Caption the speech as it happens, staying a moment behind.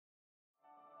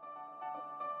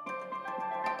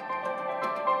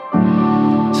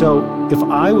So if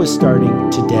I was starting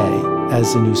today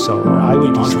as a new solo, I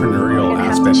would do entrepreneurial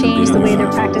aspect to change the way they're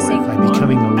practicing. by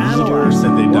becoming a leader. Hours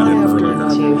that they've done it earlier.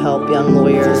 To help young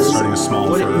lawyers. Starting a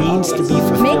small What it firm. means to be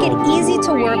fulfilled. Make it easy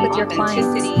to work with your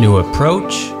clients. New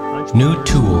approach, new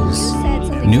tools,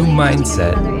 new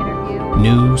mindset,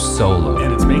 new solo.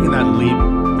 And it's making that leap,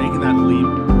 making that leap,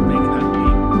 making that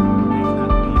leap, making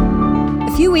that leap.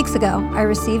 A few weeks ago, I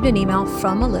received an email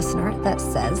from a listener that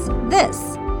says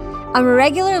this: I'm a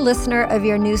regular listener of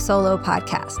your new solo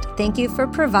podcast. Thank you for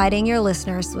providing your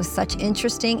listeners with such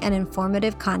interesting and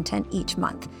informative content each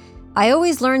month. I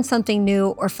always learn something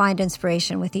new or find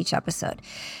inspiration with each episode.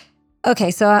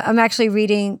 Okay, so I'm actually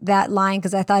reading that line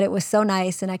because I thought it was so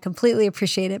nice and I completely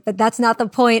appreciate it, but that's not the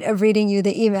point of reading you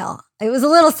the email. It was a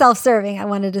little self-serving. I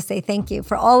wanted to say thank you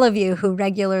for all of you who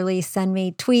regularly send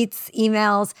me tweets,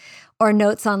 emails, or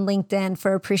notes on LinkedIn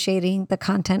for appreciating the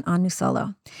content on New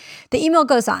Solo. The email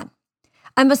goes on.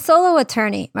 I'm a solo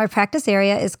attorney. My practice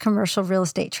area is commercial real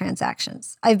estate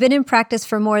transactions. I've been in practice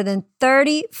for more than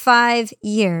 35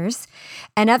 years,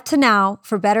 and up to now,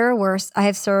 for better or worse, I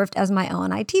have served as my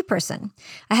own IT person.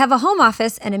 I have a home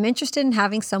office, and I'm interested in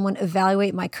having someone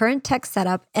evaluate my current tech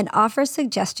setup and offer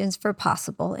suggestions for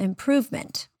possible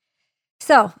improvement.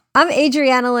 So, I'm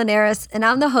Adriana Linares, and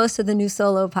I'm the host of the New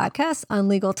Solo podcast on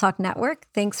Legal Talk Network.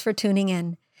 Thanks for tuning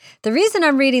in. The reason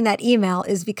I'm reading that email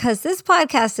is because this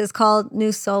podcast is called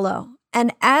New Solo.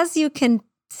 And as you can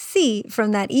see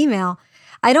from that email,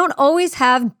 I don't always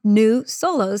have new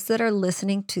solos that are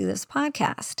listening to this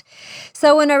podcast.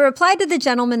 So when I replied to the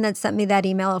gentleman that sent me that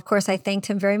email, of course, I thanked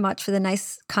him very much for the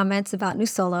nice comments about New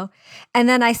Solo. And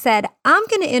then I said, I'm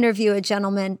going to interview a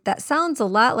gentleman that sounds a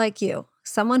lot like you.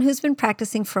 Someone who's been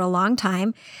practicing for a long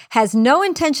time, has no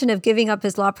intention of giving up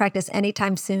his law practice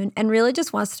anytime soon, and really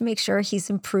just wants to make sure he's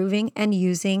improving and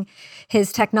using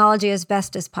his technology as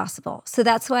best as possible. So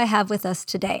that's who I have with us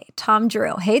today, Tom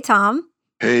Drew. Hey, Tom.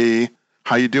 Hey,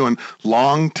 how you doing?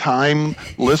 Long time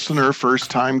listener, first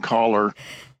time caller.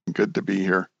 Good to be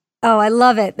here. Oh, I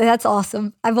love it. That's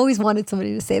awesome. I've always wanted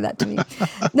somebody to say that to me.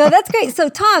 No, that's great. So,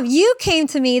 Tom, you came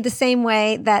to me the same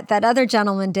way that that other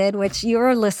gentleman did, which you're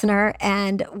a listener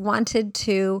and wanted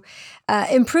to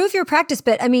improve your practice.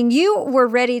 But I mean, you were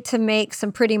ready to make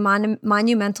some pretty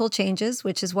monumental changes,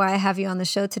 which is why I have you on the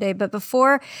show today. But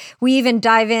before we even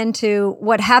dive into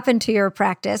what happened to your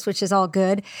practice, which is all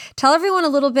good, tell everyone a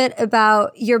little bit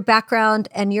about your background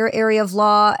and your area of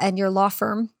law and your law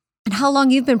firm. And how long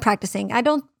you've been practicing.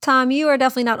 Tom, you are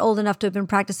definitely not old enough to have been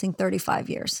practicing 35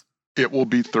 years. It will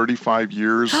be 35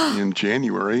 years in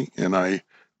January, and I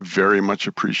very much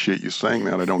appreciate you saying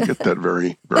that. I don't get that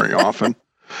very, very often.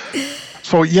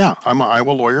 So yeah, I'm an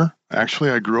Iowa lawyer.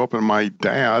 Actually, I grew up and my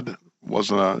dad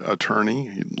was an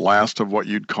attorney, last of what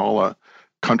you'd call a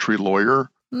country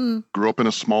lawyer. Grew up in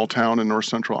a small town in north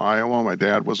central Iowa. My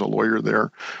dad was a lawyer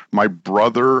there. My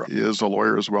brother is a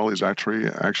lawyer as well. He's actually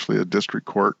a district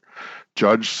court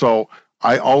judge. So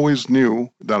I always knew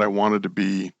that I wanted to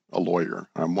be a lawyer.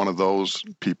 I'm one of those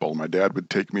people. My dad would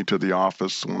take me to the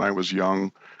office when I was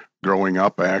young. Growing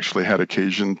up, I actually had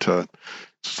occasion to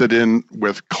sit in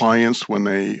with clients when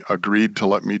they agreed to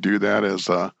let me do that as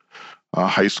a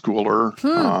high schooler.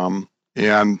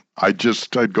 And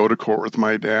I'd go to court with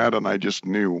my dad, and I just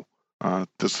knew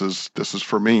this is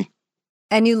for me.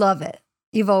 And you love it.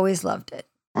 You've always loved it.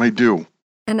 I do.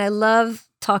 And I love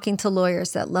talking to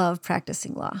lawyers that love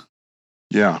practicing law.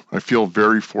 Yeah, I feel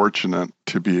very fortunate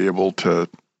to be able to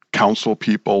counsel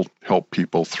people, help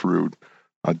people through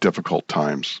difficult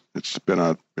times. It's been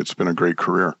a great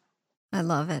career. I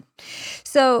love it.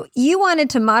 So you wanted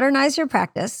to modernize your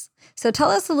practice. So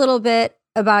tell us a little bit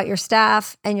about your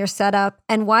staff and your setup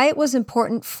and why it was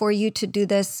important for you to do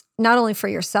this, not only for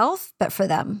yourself, but for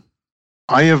them.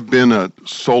 I have been a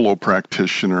solo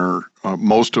practitioner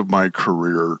most of my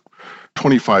career,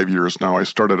 25 years now. I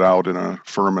started out in a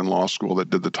firm in law school that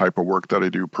did the type of work that I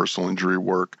do, personal injury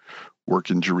work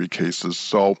in jury cases.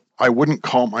 So I wouldn't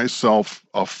call myself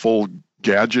a full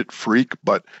gadget freak,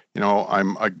 but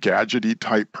I'm a gadgety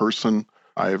type person.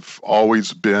 I've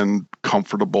always been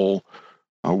comfortable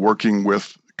working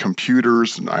with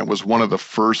computers, and I was one of the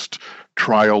first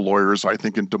trial lawyers, I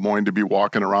think, in Des Moines to be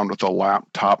walking around with a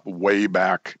laptop way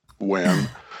back when.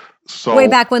 So way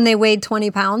back when they weighed 20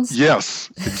 pounds?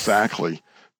 Yes, exactly.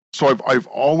 So I've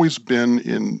always been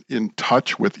in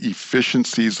touch with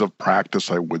efficiencies of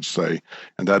practice, I would say,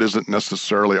 and that isn't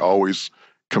necessarily always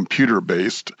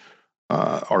computer-based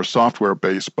or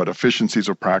software-based, but efficiencies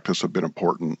of practice have been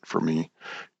important for me.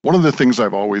 One of the things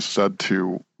I've always said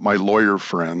to my lawyer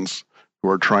friends who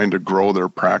are trying to grow their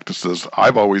practices,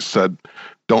 I've always said,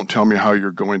 don't tell me how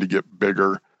you're going to get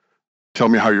bigger. tell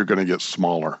me how you're going to get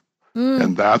smaller.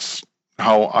 And that's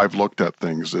how I've looked at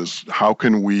things, is how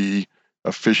can we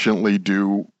efficiently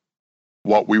do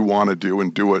what we want to do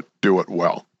and do it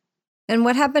well. And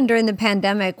what happened during the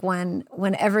pandemic when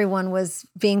everyone was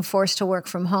being forced to work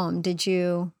from home? Did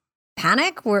you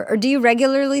panic, or do you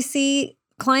regularly see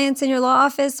clients in your law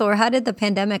office, or how did the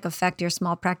pandemic affect your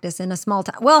small practice in a small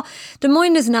town? Well, Des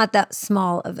Moines is not that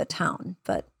small of a town,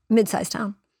 but mid-sized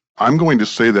town. I'm going to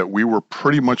say that we were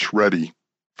pretty much ready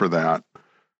for that.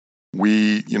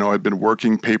 We, had been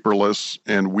working paperless,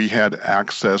 and we had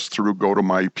access through Go to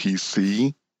My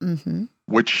PC,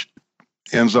 which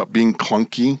ends up being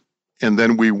clunky. And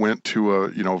then we went to a,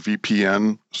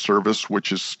 VPN service,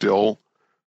 which is still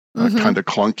kind of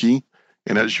clunky.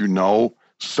 And as you know,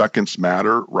 seconds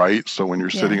matter, right? So when you're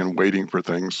sitting and waiting for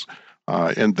things,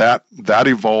 and that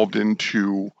evolved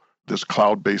into this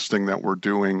cloud-based thing that we're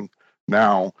doing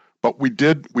now. But we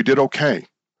did okay.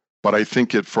 But I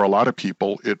think for a lot of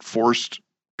people, it forced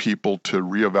people to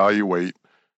reevaluate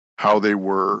how they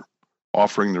were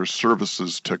offering their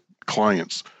services to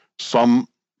clients. Some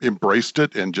embraced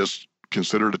it and just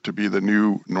considered it to be the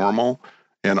new normal,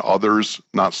 and others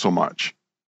not so much.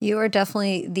 You are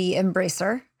definitely the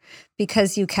embracer,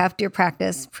 because you kept your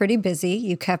practice pretty busy.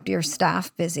 You kept your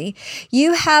staff busy.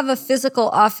 You have a physical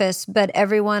office, but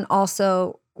everyone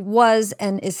also was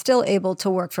and is still able to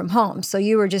work from home. So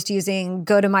you were just using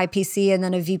Go to My PC and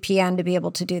then a VPN to be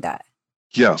able to do that.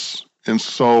 Yes. And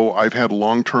so I've had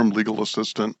long-term legal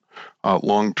assistant,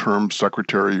 long-term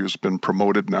secretary who's been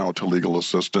promoted now to legal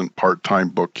assistant, part-time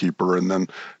bookkeeper, and then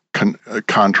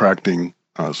contracting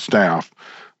staff.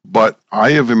 But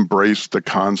I have embraced the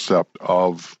concept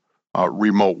of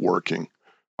remote working.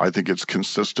 I think it's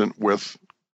consistent with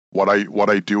what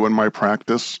I do in my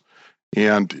practice.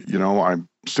 And, I'm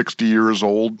 60 years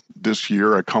old this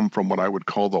year. I come from what I would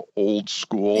call the old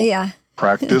school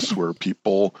practice where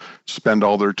people spend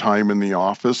all their time in the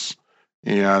office.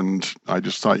 And I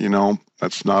just thought,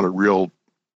 that's not a real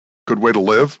good way to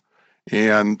live.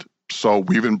 And so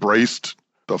we've embraced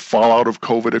the fallout of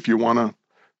COVID, if you want to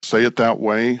say it that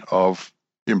way, of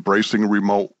embracing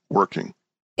remote working.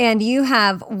 And you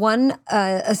have one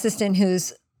assistant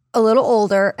who's a little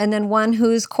older and then one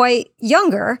who's quite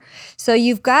younger. So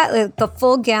you've got the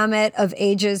full gamut of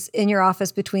ages in your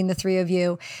office between the three of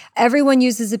you. Everyone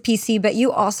uses a PC, but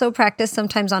you also practice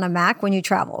sometimes on a Mac when you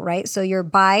travel, right? So you're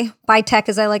by tech,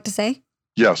 as I like to say?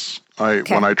 Yes.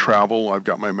 When I travel, I've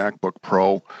got my MacBook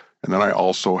Pro, and then I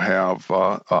also have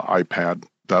an iPad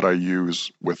that I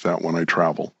use with that when I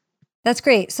travel. That's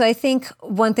great. So I think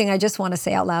one thing I just want to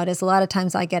say out loud is a lot of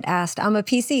times I get asked, I'm a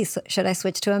PC, so should I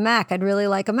switch to a Mac? I'd really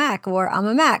like a Mac. Or I'm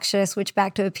a Mac, should I switch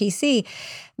back to a PC?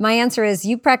 My answer is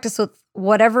you practice with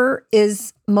whatever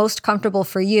is most comfortable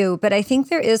for you. But I think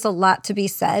there is a lot to be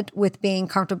said with being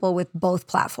comfortable with both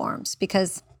platforms,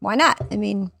 because why not? I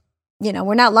mean,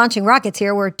 we're not launching rockets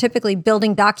here. We're typically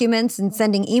building documents and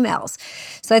sending emails.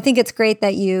 So I think it's great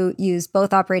that you use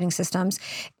both operating systems.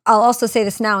 I'll also say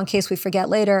this now in case we forget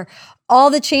later.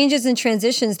 All the changes and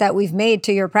transitions that we've made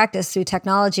to your practice through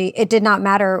technology, it did not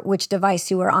matter which device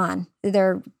you were on.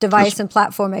 They're device and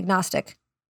platform agnostic.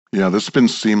 Yeah, this has been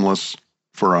seamless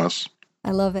for us. I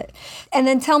love it. And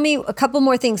then tell me a couple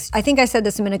more things. I think I said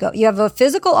this a minute ago. You have a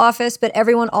physical office, but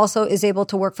everyone also is able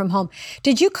to work from home.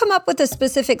 Did you come up with a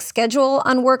specific schedule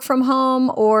on work from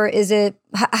home, or is it,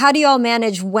 how do you all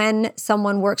manage when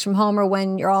someone works from home or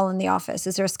when you're all in the office?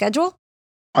 Is there a schedule?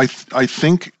 I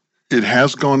think it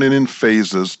has gone in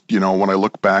phases, when I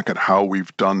look back at how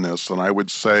we've done this. And I would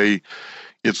say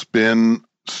it's been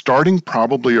starting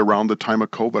probably around the time of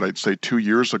COVID, I'd say 2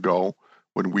 years ago,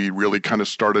 when we really kind of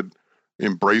started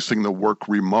embracing the work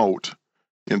remote.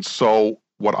 And so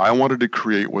what I wanted to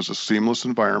create was a seamless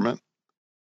environment.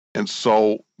 And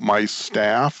so my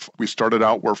staff, we started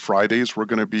out where Fridays were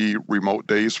going to be remote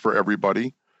days for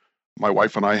everybody. My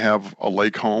wife and I have a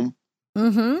lake home.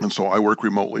 And so I work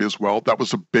remotely as well. That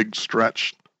was a big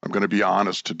stretch, I'm going to be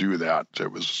honest, to do that.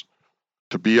 It was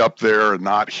to be up there and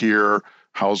not here.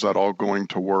 How's that all going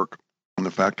to work? And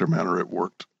the fact of the matter, it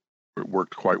worked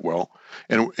quite well.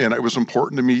 And it was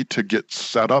important to me to get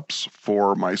setups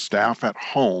for my staff at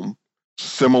home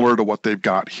similar to what they've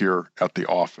got here at the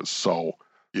office. So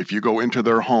if you go into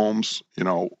their homes,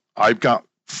 I've got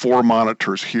 4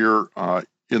 monitors here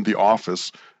in the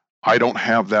office. I don't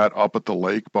have that up at the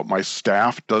lake, but my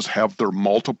staff does have their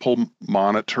multiple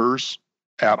monitors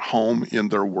at home in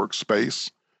their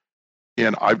workspace.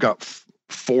 And I've got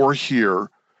 4 here.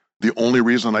 The only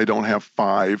reason I don't have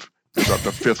 5 is that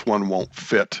the 5th one won't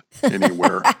fit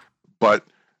anywhere. But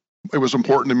it was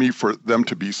important to me for them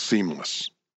to be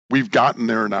seamless. we've gotten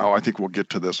there now. I think we'll get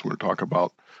to this when we talk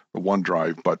about the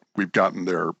OneDrive, but we've gotten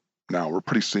there now. We're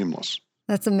pretty seamless.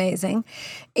 That's amazing.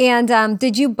 And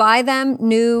did you buy them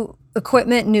new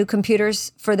equipment, new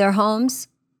computers for their homes?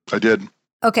 I did.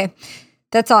 Okay,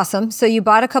 that's awesome. So you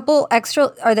bought a couple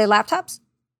extra, are they laptops?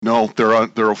 No,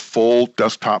 they're a full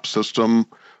desktop system,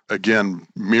 again,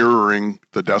 mirroring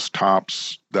the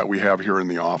desktops that we have here in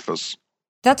the office.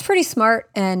 That's pretty smart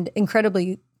and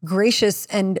incredibly gracious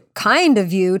and kind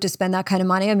of you to spend that kind of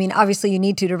money. I mean, obviously you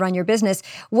need to run your business.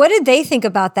 What did they think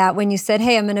about that when you said,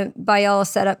 hey, I'm going to buy y'all a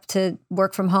setup to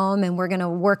work from home and we're going to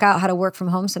work out how to work from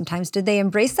home sometimes? Did they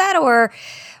embrace that, or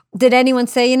did anyone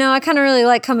say, I kind of really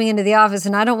like coming into the office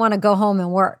and I don't want to go home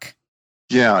and work?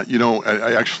 Yeah,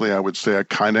 I would say I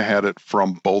kind of had it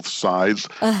from both sides.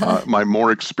 My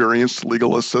more experienced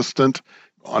legal assistant,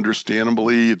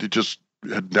 understandably,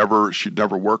 she'd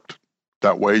never worked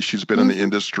that way. She's been in the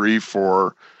industry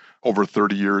for over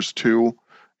 30 years too.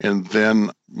 And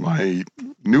then my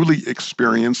newly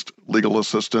experienced legal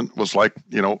assistant was like,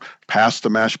 pass the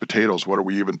mashed potatoes. What are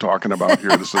we even talking about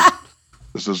here?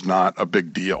 This is not a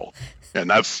big deal. And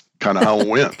that's kind of how it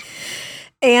went.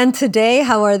 And today,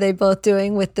 how are they both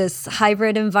doing with this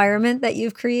hybrid environment that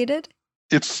you've created?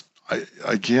 It's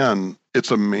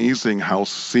amazing how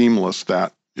seamless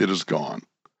that it has gone.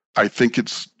 I think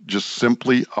it's just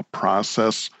simply a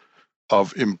process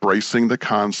of embracing the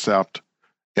concept.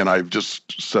 And I've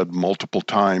just said multiple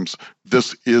times,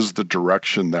 this is the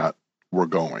direction that we're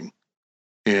going.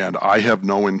 And I have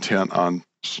no intent on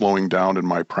slowing down in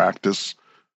my practice.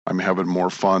 I'm having more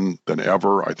fun than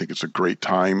ever. I think it's a great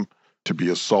time to be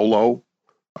a solo.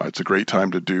 It's a great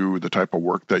time to do the type of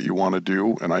work that you want to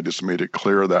do. And I just made it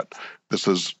clear that this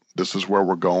is where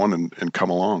we're going, and come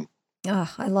along.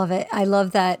 Oh, I love it. I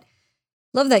love that.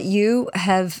 Love that you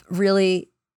have really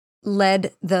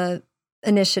led the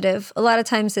initiative. A lot of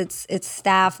times it's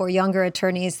staff or younger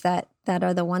attorneys that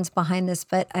are the ones behind this.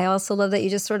 But I also love that you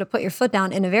just sort of put your foot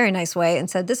down in a very nice way and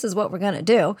said, this is what we're going to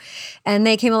do. And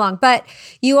they came along. But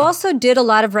you also did a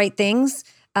lot of right things.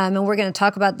 And we're going to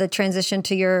talk about the transition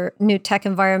to your new tech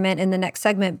environment in the next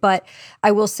segment. But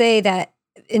I will say that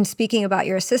in speaking about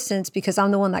your assistants, because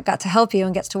I'm the one that got to help you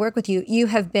and gets to work with you, you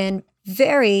have been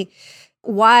very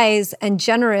wise and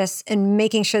generous in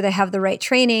making sure they have the right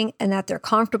training and that they're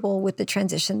comfortable with the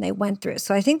transition they went through.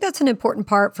 So I think that's an important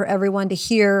part for everyone to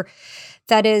hear.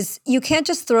 That is, you can't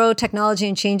just throw technology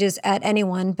and changes at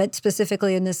anyone, but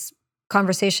specifically in this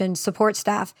conversation, support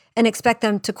staff, and expect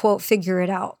them to, quote, figure it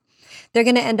out. They're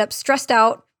going to end up stressed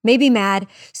out, maybe mad.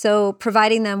 So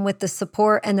providing them with the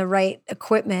support and the right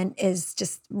equipment is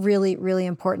just really, really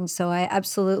important. So I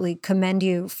absolutely commend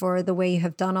you for the way you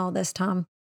have done all this, Tom.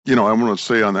 I want to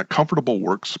say on that, comfortable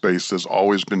workspace has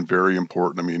always been very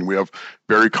important. I mean, we have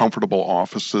very comfortable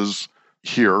offices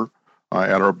here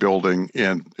at our building,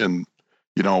 and the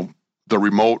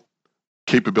remote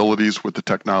capabilities with the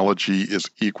technology is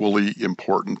equally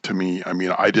important to me. I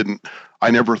mean,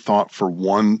 I never thought for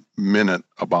 1 minute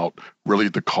about really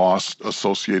the cost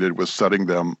associated with setting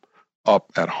them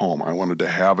up at home. I wanted to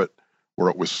have it where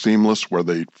it was seamless, where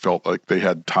they felt like they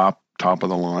had top of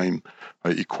the line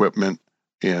equipment.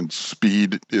 And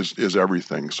speed is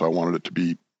everything. So I wanted it to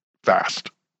be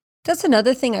fast. That's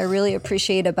another thing I really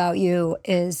appreciate about you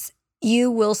is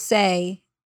you will say,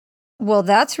 well,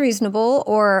 that's reasonable,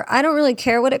 or I don't really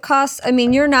care what it costs. I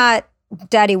mean, you're not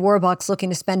Daddy Warbucks looking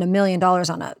to spend $1 million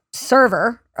on a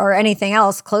server or anything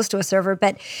else close to a server,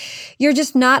 but you're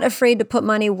just not afraid to put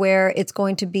money where it's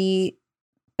going to be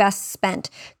best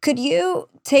spent. Could you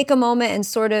take a moment and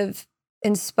sort of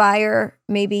inspire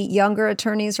maybe younger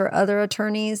attorneys or other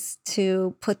attorneys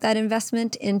to put that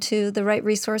investment into the right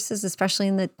resources, especially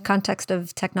in the context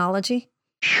of technology?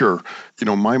 Sure.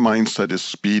 My mindset is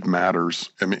speed matters,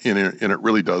 and it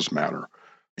really does matter.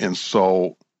 And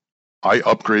so I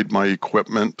upgrade my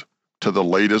equipment to the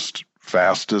latest,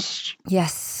 fastest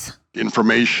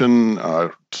information,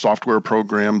 software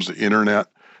programs, internet.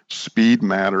 Speed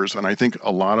matters. And I think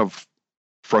a lot of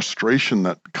frustration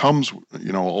that comes,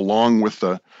 along with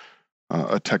a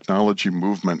technology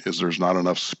movement is there's not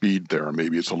enough speed there.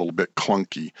 Maybe it's a little bit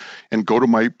clunky. And Go to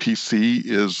My PC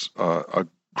is a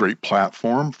great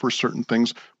platform for certain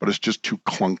things, but it's just too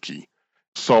clunky.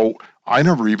 So I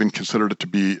never even considered it to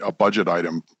be a budget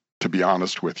item, to be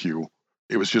honest with you.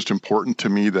 It was just important to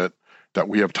me that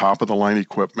we have top of the line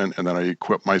equipment, and that I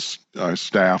equip my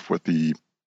staff with the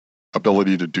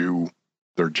ability to do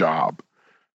their job.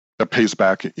 That pays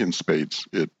back in spades.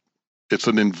 It's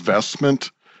an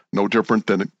investment, no different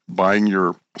than buying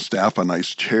your staff a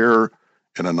nice chair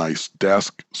and a nice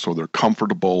desk so they're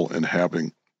comfortable and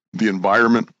having the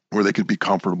environment where they can be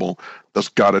comfortable. That's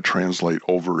got to translate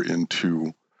over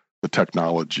into the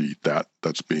technology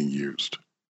that's being used.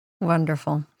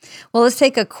 Wonderful. Well, let's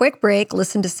take a quick break,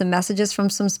 listen to some messages from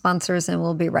some sponsors, and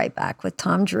we'll be right back with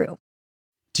Tom Drew.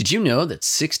 Did you know that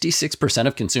 66%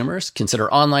 of consumers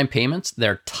consider online payments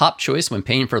their top choice when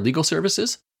paying for legal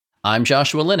services? I'm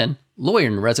Joshua Lennon, lawyer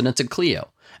in residence at Clio,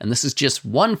 and this is just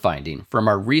one finding from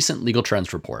our recent Legal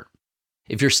Trends report.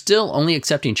 If you're still only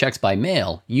accepting checks by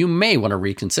mail, you may want to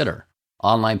reconsider.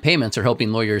 Online payments are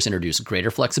helping lawyers introduce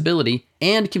greater flexibility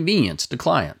and convenience to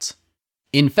clients.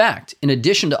 In fact, in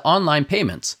addition to online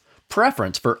payments,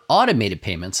 preference for automated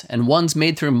payments and ones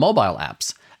made through mobile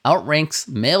apps outranks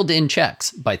mailed-in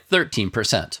checks by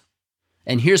 13%.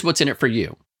 And here's what's in it for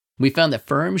you. We found that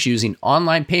firms using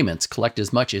online payments collect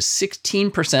as much as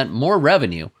 16% more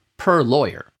revenue per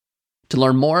lawyer. To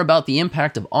learn more about the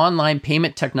impact of online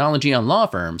payment technology on law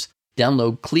firms,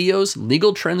 download Clio's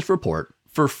Legal Trends report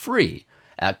for free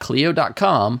at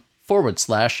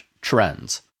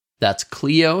clio.com/trends. That's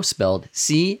Clio spelled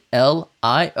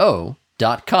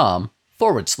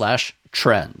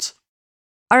CLIO.com/trends.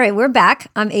 All right, we're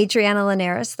back. I'm Adriana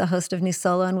Linares, the host of New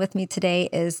Solo, and with me today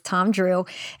is Tom Drew.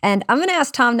 And I'm going to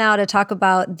ask Tom now to talk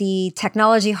about the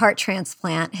technology heart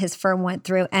transplant his firm went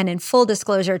through. And in full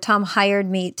disclosure, Tom hired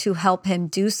me to help him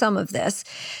do some of this.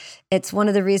 It's one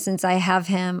of the reasons I have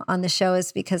him on the show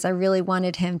is because I really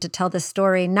wanted him to tell this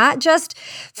story, not just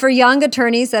for young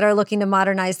attorneys that are looking to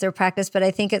modernize their practice, but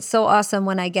I think it's so awesome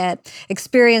when I get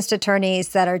experienced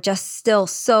attorneys that are just still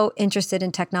so interested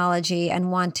in technology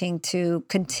and wanting to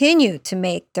continue to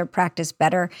make their practice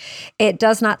better. It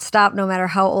does not stop no matter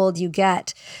how old you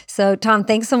get. So Tom,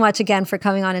 thanks so much again for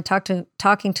coming on and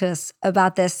talking to us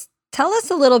about this. Tell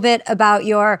us a little bit about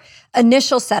your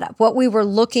initial setup, what we were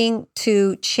looking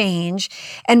to change.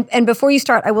 And before you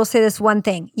start, I will say this one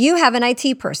thing. You have an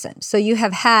IT person. So you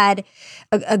have had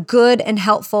a good and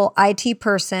helpful IT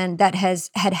person that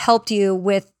had helped you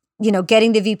with,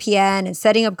 getting the VPN and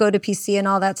setting up GoToPC and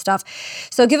all that stuff.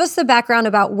 So give us the background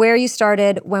about where you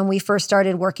started when we first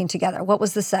started working together. What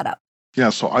was the setup? Yeah,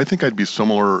 so I think I'd be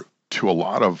similar to a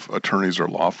lot of attorneys or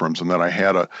law firms, and that I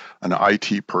had an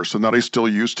IT person that I still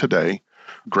use today.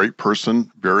 Great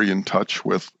person, very in touch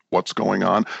with what's going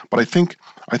on. But I think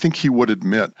he would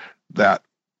admit that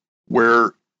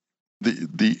where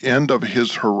the end of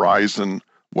his horizon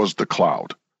was the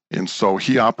cloud. And so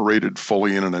he operated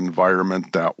fully in an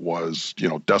environment that was,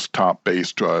 desktop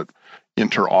based,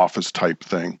 inter-office type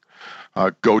thing.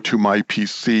 Go to my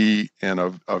PC and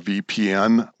a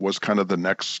VPN was kind of the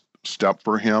next step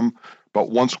for him.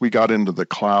 But once we got into the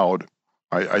cloud,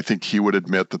 I think he would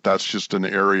admit that that's just an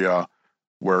area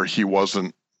where he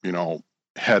wasn't,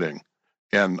 heading.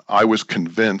 And I was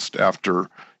convinced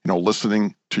after,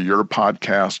 listening to your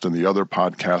podcast and the other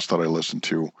podcasts that I listened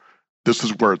to, this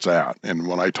is where it's at. And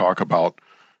when I talk about,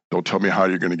 don't tell me how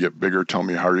you're going to get bigger, tell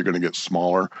me how you're going to get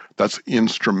smaller, that's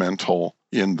instrumental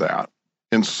in that.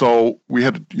 And so we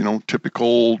had,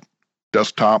 typical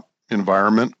desktop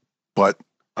environment, but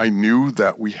I knew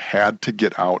that we had to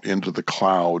get out into the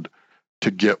cloud to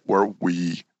get where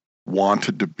we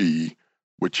wanted to be,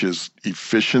 which is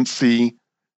efficiency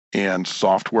and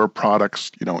software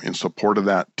products, in support of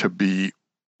that to be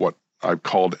what I've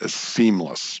called as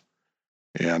seamless.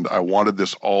 And I wanted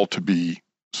this all to be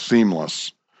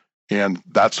seamless. And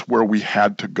that's where we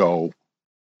had to go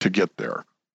to get there.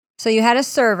 So you had a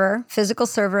server, physical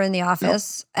server in the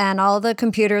office, and all the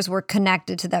computers were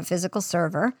connected to that physical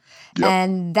server. Yep.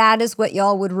 And that is what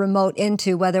y'all would remote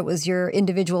into, whether it was your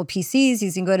individual PCs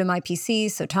using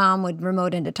GoToMyPC. So Tom would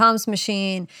remote into Tom's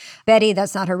machine. Betty,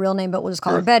 that's not her real name, but we'll just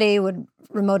call her Betty, would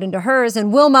remote into hers.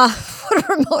 And Wilma would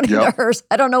remote into hers.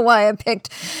 I don't know why I picked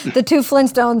the two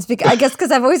Flintstones. I guess because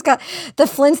I've always got the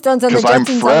Flintstones and the Jetsons. Because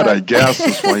I'm Fred, I guess,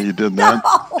 is why you did that.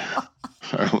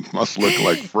 I must look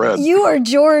like Fred. You are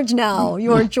George now.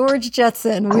 You are George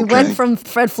Jetson. We went from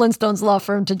Fred Flintstone's law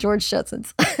firm to George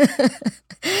Jetson's.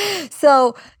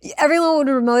 So everyone would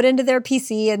remote into their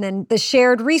PC, and then the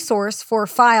shared resource for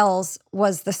files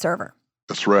was the server.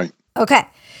 That's right. Okay.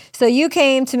 So you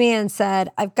came to me and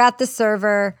said, I've got the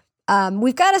server.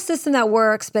 We've got a system that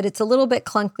works, but it's a little bit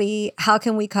clunky. How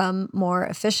can we become more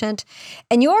efficient?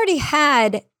 And you already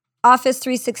had Office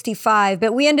 365,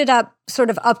 but we ended up sort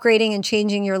of upgrading and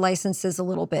changing your licenses a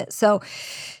little bit. So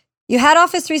you had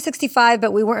Office 365,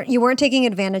 but you weren't taking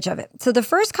advantage of it. So the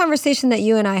first conversation that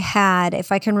you and I had,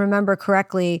 if I can remember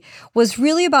correctly, was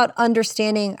really about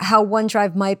understanding how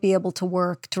OneDrive might be able to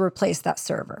work to replace that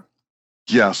server.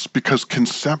 Yes, because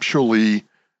conceptually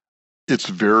it's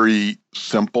very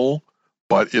simple,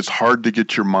 but it's hard to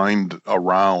get your mind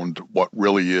around what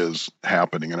really is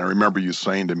happening. And I remember you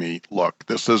saying to me, look,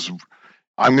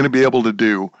 I'm going to be able to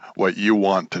do what you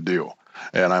want to do.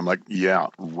 And I'm like, yeah,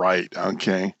 right.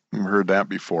 Okay. I've heard that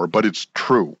before, but it's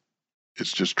true.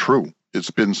 It's just true.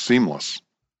 It's been seamless.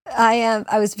 I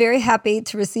was very happy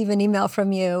to receive an email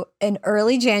from you in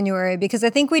early January because I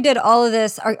think we did all of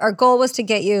this. Our goal was to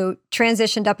get you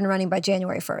transitioned up and running by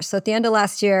January 1st. So at the end of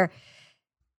last year,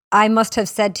 I must have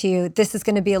said to you, this is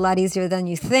going to be a lot easier than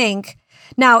you think.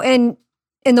 Now, in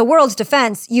the world's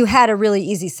defense, you had a really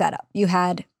easy setup. You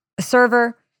had a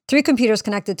server, 3 computers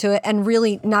connected to it, and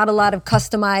really not a lot of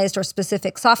customized or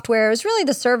specific software. It was really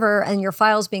the server and your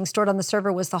files being stored on the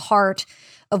server was the heart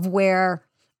of where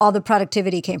all the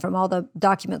productivity came from, all the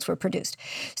documents were produced.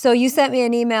 So you sent me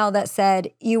an email that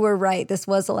said, you were right, this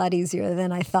was a lot easier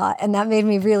than I thought. And that made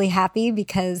me really happy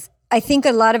because I think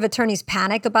a lot of attorneys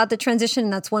panic about the transition.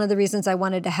 And that's one of the reasons I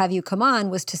wanted to have you come on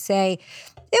was to say,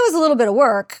 it was a little bit of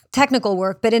work, technical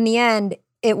work, but in the end,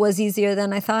 it was easier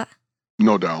than I thought.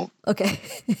 No doubt. Okay.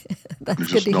 That's You good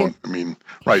just to hear.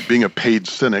 right, being a paid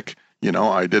cynic,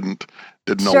 I didn't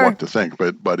know Sure. what to think,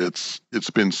 but it's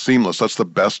been seamless. That's the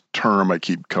best term I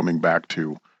keep coming back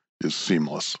to is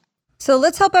seamless. So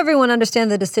let's help everyone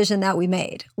understand the decision that we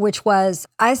made, which was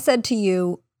I said to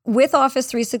you, with Office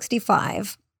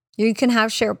 365, you can have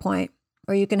SharePoint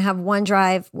or you can have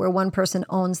OneDrive where one person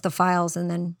owns the files and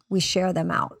then we share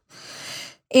them out.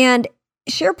 And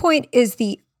SharePoint is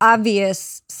the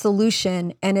obvious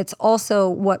solution, and it's also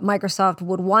what Microsoft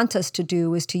would want us to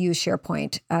do is to use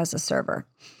SharePoint as a server.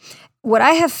 What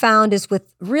I have found is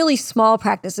with really small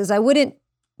practices, I wouldn't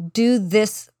do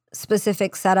this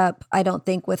specific setup, I don't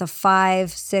think, with a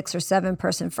 5, 6, or 7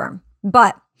 person firm.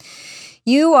 But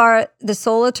you are the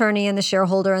sole attorney and the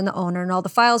shareholder and the owner, and all the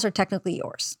files are technically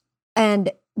yours.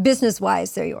 And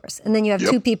business-wise, they're yours. And then you have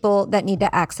 2 people that need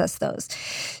to access those.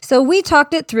 So we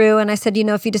talked it through, and I said,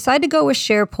 if you decide to go with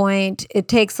SharePoint, it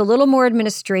takes a little more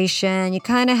administration. You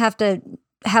kind of have to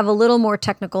have a little more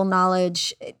technical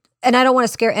knowledge. And I don't want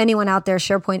to scare anyone out there.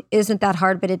 SharePoint isn't that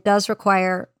hard, but it does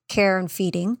require care and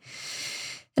feeding.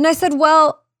 And I said,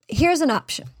 well, here's an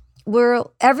option.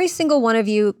 Every single one of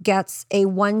you gets a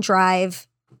OneDrive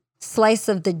slice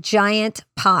of the giant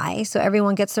pie. So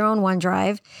everyone gets their own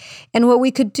OneDrive. And what we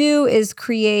could do is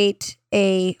create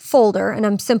a folder, and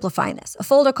I'm simplifying this, a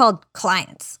folder called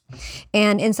Clients.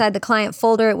 And inside the client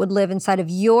folder, it would live inside of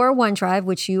your OneDrive,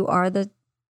 which you are the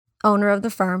owner of the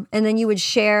firm. And then you would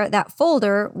share that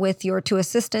folder with your 2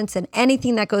 assistants, and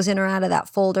anything that goes in or out of that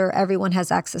folder, everyone has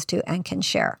access to and can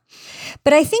share.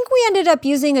 But I think we ended up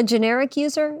using a generic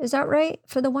user. Is that right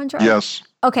for the OneDrive? Yes.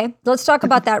 Okay, let's talk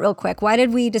about that real quick. Why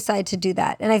did we decide to do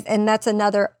that? And that's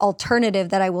another alternative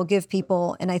that I will give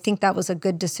people, and I think that was a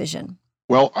good decision.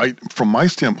 Well, from my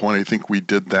standpoint, I think we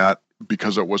did that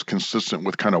because it was consistent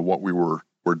with kind of what we were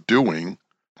doing.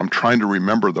 I'm trying to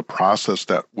remember the process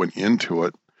that went into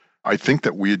it. I think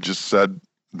that we had just said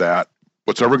that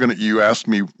you asked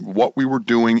me what we were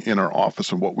doing in our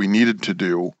office and what we needed to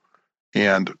do,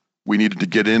 and we needed to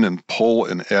get in and pull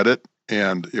and edit,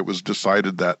 and it was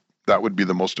decided that would be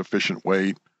the most efficient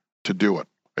way to do it,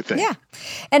 I think. Yeah.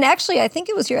 And actually, I think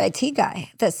it was your IT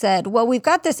guy that said, well, we've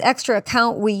got this extra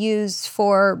account we use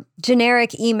for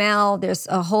generic email. There's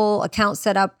a whole account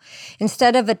set up.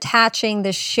 Instead of attaching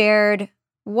the shared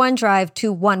OneDrive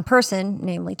to one person,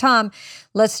 namely Tom,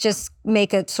 let's just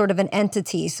make it sort of an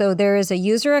entity. So there is a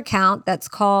user account that's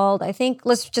called,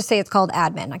 let's just say it's called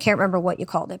admin. I can't remember what you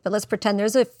called it, but let's pretend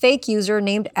there's a fake user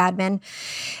named admin.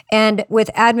 And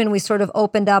with admin, we sort of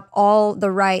opened up all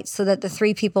the rights so that the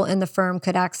 3 people in the firm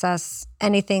could access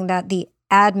anything that the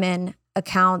admin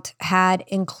account had,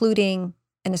 including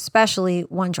and especially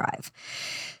OneDrive.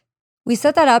 We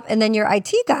set that up, and then your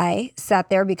IT guy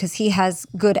sat there because he has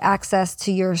good access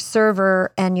to your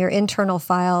server and your internal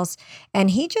files, and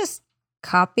he just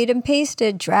copied and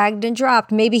pasted, dragged and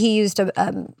dropped. Maybe he used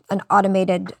an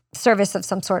automated service of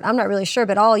some sort. I'm not really sure,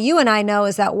 but all you and I know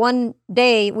is that one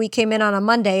day we came in on a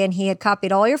Monday, and he had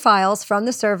copied all your files from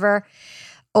the server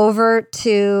over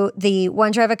to the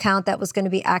OneDrive account that was going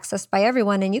to be accessed by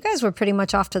everyone, and you guys were pretty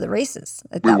much off to the races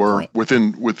at that point.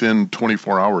 Within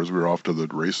 24 hours, we were off to the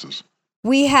races.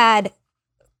 We had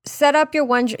set up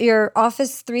your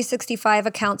Office 365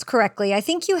 accounts correctly. I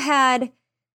think there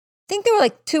were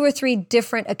like 2 or 3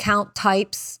 different account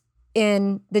types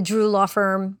in the Drew Law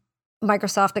Firm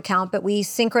Microsoft account, but we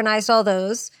synchronized all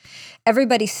those.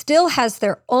 Everybody still has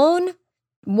their own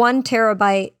 1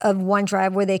 terabyte of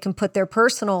OneDrive where they can put their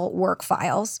personal work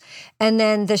files. And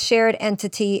then the shared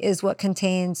entity is what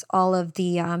contains all of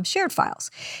the shared files.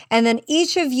 And then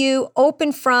each of you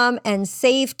open from and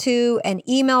save to and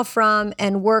email from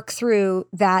and work through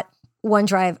that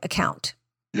OneDrive account.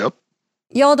 Yep.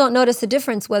 Y'all don't notice a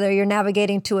difference whether you're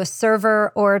navigating to a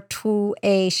server or to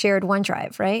a shared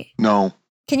OneDrive, right? No.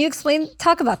 Can you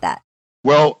talk about that?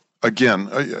 Well, again,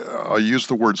 I use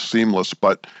the word seamless,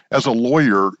 but as a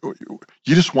lawyer,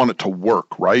 you just want it to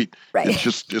work, right? Right.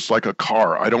 It's like a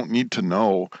car. I don't need to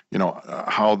know,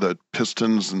 how the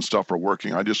pistons and stuff are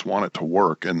working. I just want it to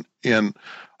work. And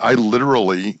I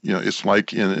literally, it's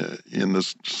like in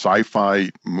this sci-fi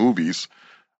movies,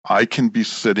 I can be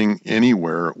sitting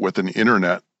anywhere with an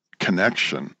internet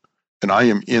connection, and I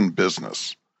am in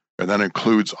business. And that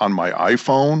includes on my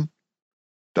iPhone.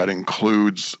 That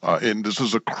includes, and this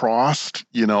is across,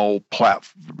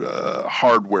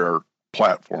 hardware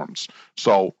platforms.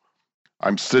 So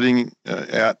I'm sitting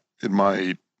in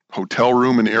my hotel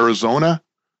room in Arizona.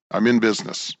 I'm in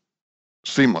business,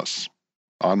 seamless,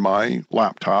 on my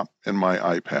laptop and my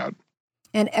iPad.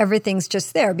 And everything's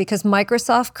just there because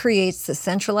Microsoft creates the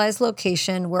centralized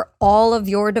location where all of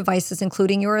your devices,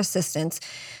 including your assistants,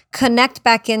 connect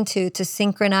back into to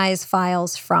synchronize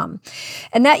files from.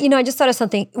 And that, I just thought of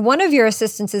something. One of your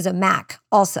assistants is a Mac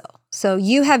also. So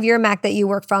you have your Mac that you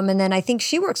work from, and then I think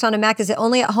she works on a Mac. Is it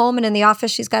only at home and in the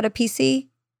office she's got a PC?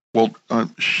 Well,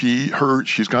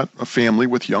 she's got a family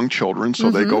with young children,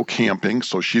 so they go camping.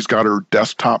 So she's got her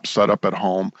desktop set up at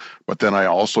home. But then I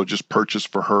also just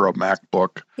purchased for her a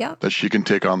MacBook that she can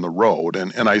take on the road.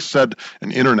 And I said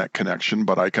an internet connection,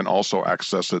 but I can also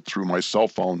access it through my cell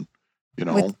phone, with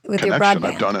connection. your broadband.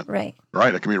 I've done it. Right.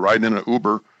 I can be riding in an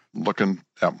Uber looking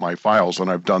at my files,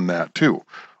 and I've done that too.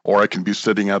 Or I can be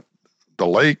sitting at the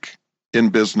lake in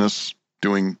business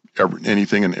doing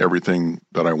anything and everything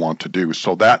that I want to do.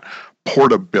 So that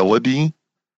portability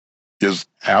is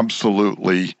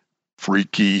absolutely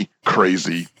freaky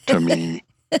crazy to me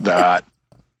that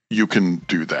you can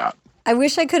do that. I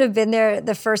wish I could have been there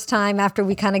the first time after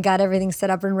we kind of got everything set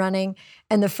up and running.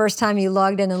 And the first time you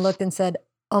logged in and looked and said,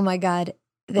 oh my God,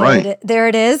 there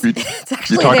it is. It's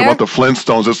actually you talk there. about the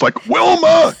Flintstones. It's like,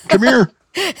 Wilma, come here.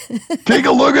 Take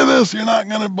a look at this. You're not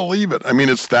going to believe it. I mean,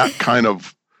 it's that kind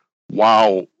of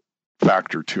wow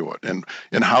factor to it, and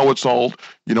how it's all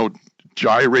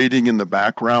gyrating in the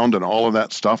background and all of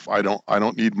that stuff. I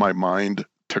don't need my mind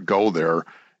to go there.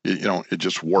 It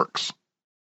just works.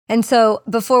 And so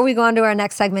before we go on to our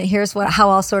next segment, here's how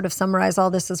I'll sort of summarize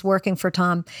all this is working for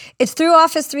Tom. It's through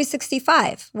Office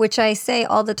 365, which I say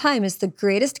all the time is the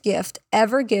greatest gift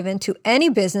ever given to any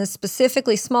business,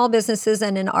 specifically small businesses,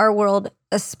 and in our world,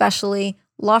 especially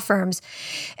law firms.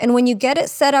 And when you get it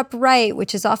set up right,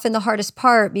 which is often the hardest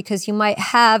part because you might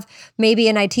have maybe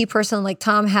an IT person like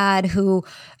Tom had who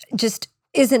just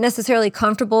isn't necessarily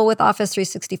comfortable with Office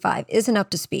 365, isn't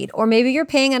up to speed. Or maybe you're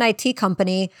paying an IT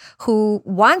company who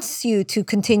wants you to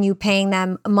continue paying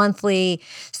them a monthly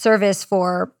service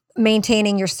for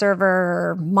maintaining your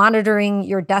server, monitoring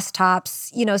your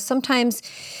desktops. Sometimes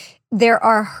there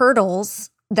are hurdles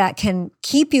that can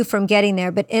keep you from getting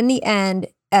there. But in the end,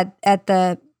 at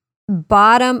the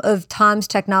bottom of Tom's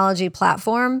technology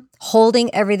platform,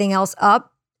 holding everything else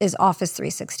up is Office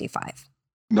 365.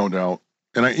 No doubt.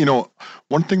 And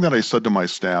one thing that I said to my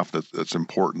staff that's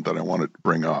important that I want to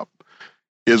bring up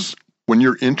is when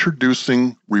you're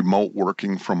introducing remote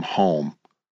working from home,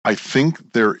 I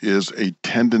think there is a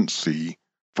tendency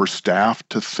for staff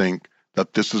to think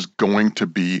that this is going to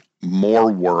be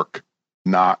more work,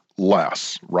 not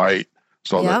less, right?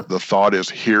 So the thought is,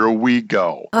 here we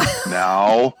go.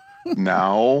 Now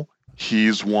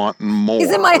he's wanting more.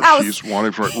 He's in my house. She's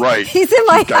wanting for right. He's in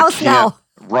my house now.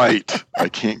 Right. I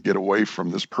can't get away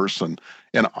from this person.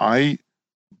 And I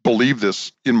believe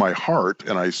this in my heart,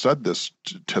 and I said this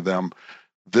to them,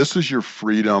 this is your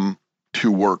freedom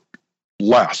to work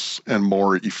less and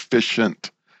more efficient.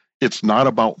 It's not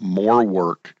about more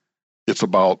work. It's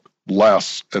about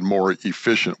less and more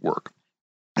efficient work.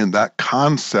 And that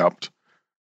concept,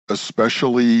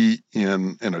 especially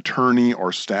in an attorney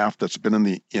or staff that's been in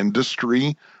the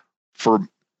industry for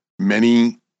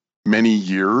many, many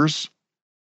years,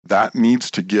 that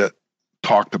needs to get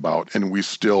talked about, and we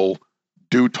still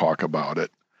do talk about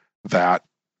it, that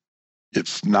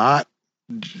it's not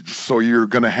so you're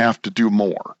going to have to do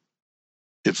more.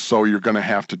 It's so you're going to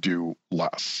have to do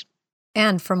less.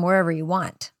 And from wherever you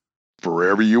want.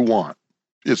 Wherever you want.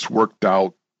 It's worked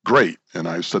out great. And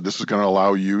I said, this is going to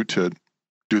allow you to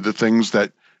do the things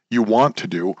that you want to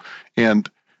do. And,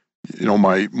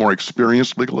 my more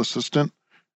experienced legal assistant,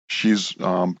 she's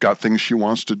got things she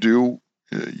wants to do,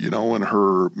 in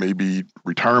her maybe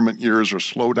retirement years or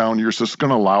slow down years. It's going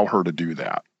to allow her to do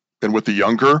that. And with the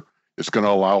younger, it's going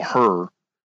to allow her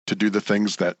to do the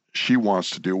things that she wants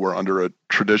to do, where under a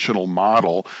traditional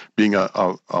model, being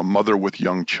a mother with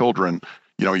young children,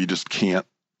 you just can't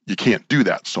do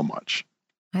that so much.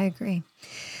 I agree.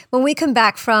 When we come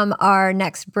back from our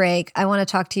next break, I want to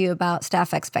talk to you about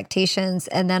staff expectations,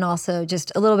 and then also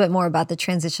just a little bit more about the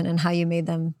transition and how you made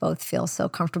them both feel so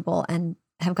comfortable and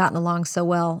have gotten along so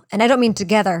well. And I don't mean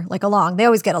together, like along. They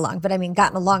always get along, but I mean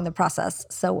gotten along the process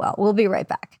so well. We'll be right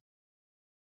back.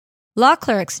 Law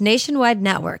Clerk's nationwide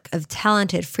network of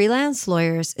talented freelance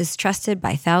lawyers is trusted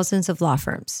by thousands of law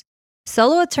firms.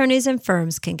 Solo attorneys and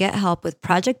firms can get help with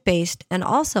project-based and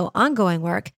also ongoing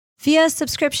work via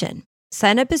subscription.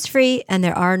 Sign up is free and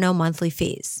there are no monthly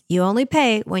fees. You only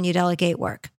pay when you delegate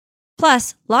work.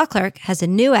 Plus, Law Clerk has a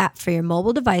new app for your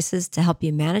mobile devices to help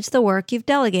you manage the work you've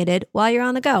delegated while you're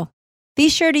on the go. Be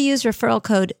sure to use referral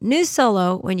code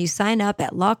NEWSOLO when you sign up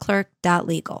at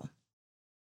lawclerk.legal.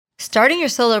 Starting your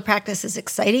solo practice is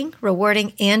exciting,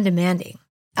 rewarding, and demanding.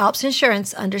 Alps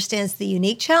Insurance understands the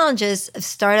unique challenges of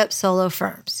startup solo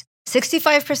firms.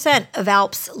 65% of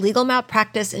Alps legal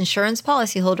malpractice insurance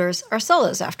policyholders are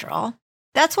solos, after all.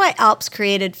 That's why Alps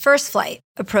created First Flight,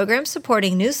 a program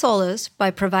supporting new solos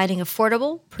by providing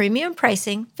affordable, premium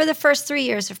pricing for the first 3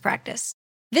 years of practice.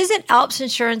 Visit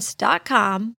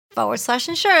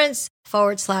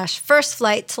alpsinsurance.com/insurance/First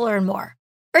Flight to learn more.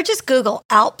 Or just Google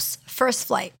Alps First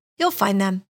Flight. You'll find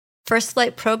them. First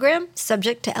Flight program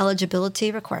subject to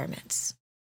eligibility requirements.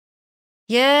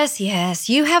 Yes,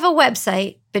 you have a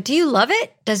website, but do you love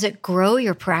it? Does it grow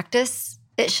your practice?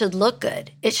 It should look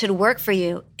good, it should work for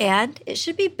you, and it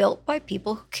should be built by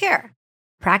people who care.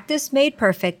 Practice Made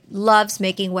Perfect loves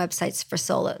making websites for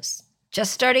solos,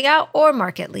 just starting out or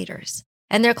market leaders.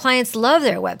 And their clients love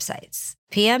their websites.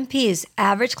 PMP's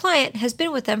average client has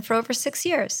been with them for over 6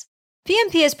 years.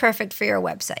 PMP is perfect for your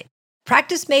website.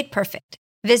 Practice Made Perfect.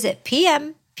 Visit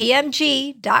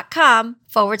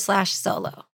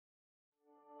pmpmg.com/solo.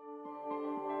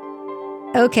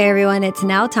 Okay, everyone, it's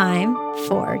now time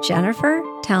for Jennifer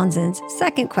Townsend's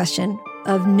second question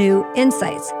of new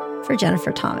insights for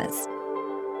Jennifer Thomas.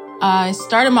 I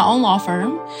started my own law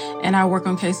firm, and I work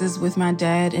on cases with my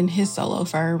dad and his solo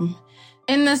firm.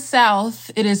 In the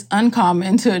South, it is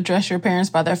uncommon to address your parents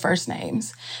by their first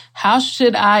names. How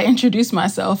should I introduce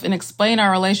myself and explain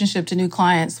our relationship to new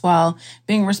clients while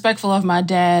being respectful of my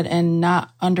dad and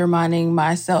not undermining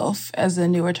myself as a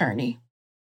new attorney?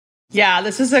 Yeah,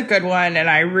 this is a good one. And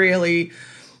I really,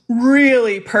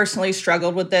 really personally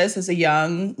struggled with this as a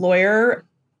young lawyer.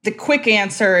 The quick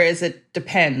answer is it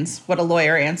depends what a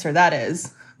lawyer answer that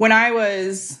is. When I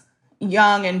was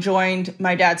young and joined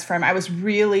my dad's firm, I was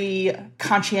really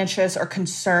conscientious or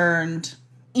concerned,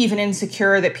 even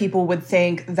insecure that people would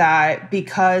think that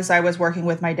because I was working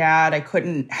with my dad, I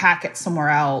couldn't hack it somewhere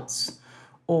else,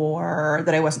 or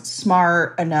that I wasn't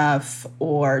smart enough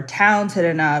or talented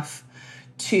enough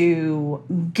to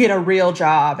get a real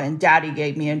job, and daddy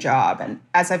gave me a job. And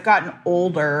as I've gotten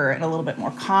older and a little bit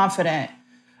more confident,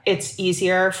 it's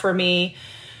easier for me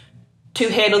to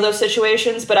handle those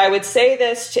situations. But I would say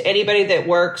this to anybody that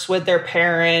works with their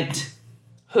parent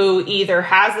who either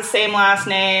has the same last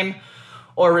name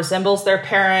or resembles their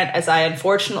parent, as I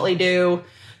unfortunately do.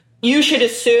 You should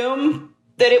assume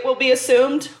that it will be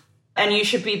assumed, and you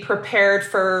should be prepared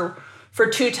for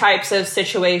two types of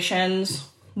situations.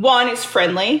 One is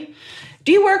friendly.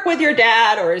 Do you work with your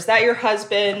dad, or is that your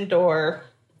husband, or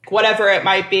whatever it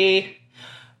might be?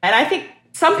 And I think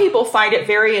some people find it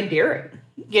very endearing,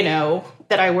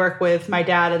 that I work with my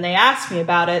dad, and they ask me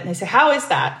about it and they say, how is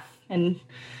that? And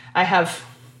I have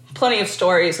plenty of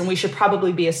stories, and we should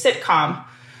probably be a sitcom.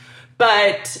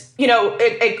 But,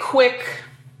 a quick,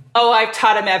 I've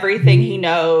taught him everything he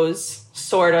knows,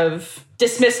 sort of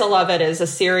dismissal of it as a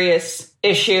serious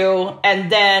issue.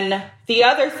 And then the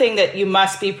other thing that you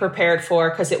must be prepared for,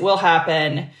 because it will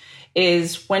happen,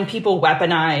 is when people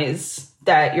weaponize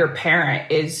that your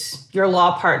parent is your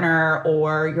law partner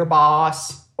or your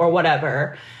boss or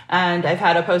whatever. And I've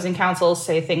had opposing counsel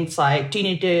say things like,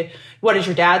 what does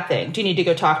your dad think? Do you need to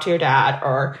go talk to your dad?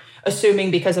 Or assuming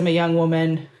because I'm a young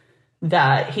woman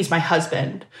that he's my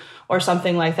husband or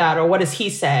something like that. Or what does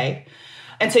he say?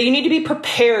 And so you need to be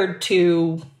prepared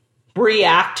to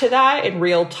react to that in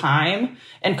real time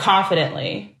and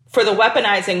confidently. For the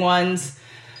weaponizing ones,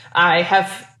 I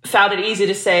have found it easy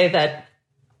to say that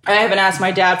I haven't asked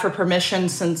my dad for permission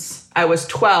since I was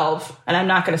 12, and I'm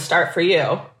not going to start for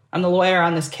you. I'm the lawyer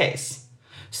on this case.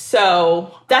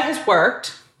 So that has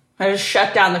worked. I just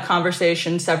shut down the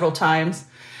conversation several times.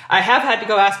 I have had to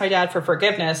go ask my dad for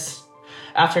forgiveness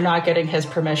after not getting his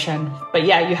permission. But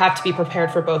yeah, you have to be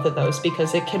prepared for both of those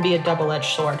because it can be a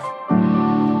double-edged sword.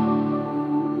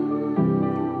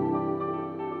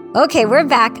 Okay, we're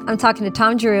back. I'm talking to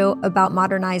Tom Drew about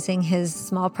modernizing his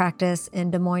small practice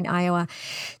in Des Moines, Iowa.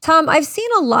 Tom, I've seen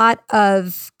a lot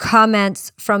of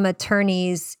comments from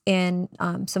attorneys in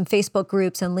some Facebook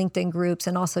groups and LinkedIn groups,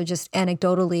 and also just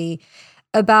anecdotally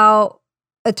about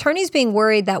attorneys being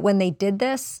worried that when they did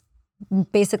this,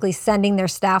 basically sending their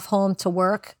staff home to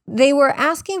work, they were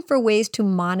asking for ways to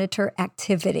monitor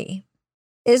activity.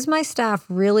 Is my staff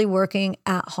really working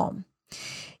at home?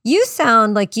 You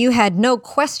sound like you had no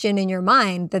question in your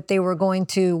mind that they were going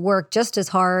to work just as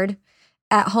hard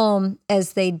at home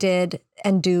as they did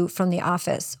and do from the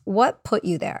office. What put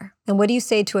you there? And what do you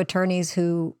say to attorneys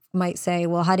who might say,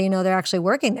 well, how do you know they're actually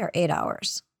working their 8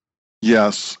 hours?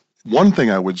 Yes. One thing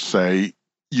I would say,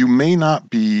 you may not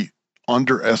be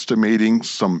underestimating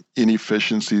some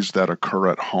inefficiencies that occur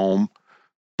at home,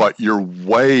 but you're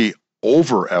way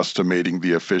overestimating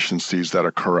the efficiencies that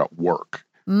occur at work.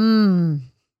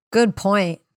 Good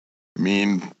point. I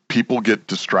mean, people get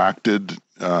distracted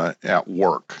at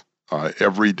work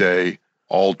every day,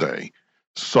 all day.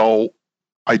 So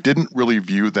I didn't really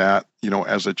view that,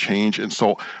 as a change. And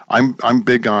so I'm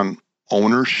big on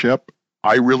ownership.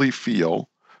 I really feel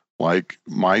like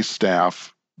my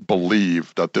staff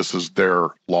believe that this is their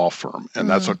law firm, and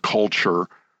that's a culture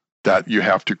that you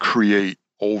have to create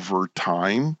over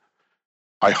time.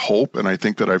 I hope, and I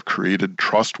think that I've created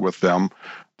trust with them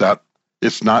that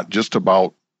it's not just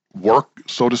about work,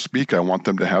 so to speak. I want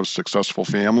them to have successful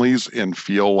families and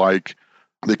feel like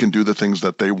they can do the things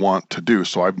that they want to do.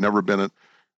 So I've never been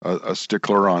a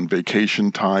stickler on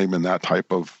vacation time and that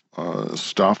type of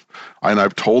stuff. And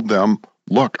I've told them,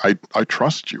 look, I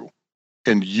trust you.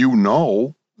 And you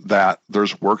know that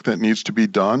there's work that needs to be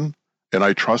done. And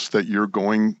I trust that you're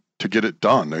going to get it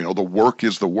done. The work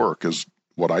is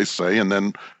what I say. And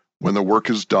then when the work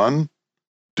is done,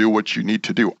 do what you need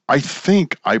to do. I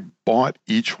think I bought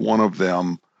each one of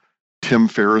them Tim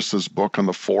Ferriss's book on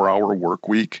the 4-hour work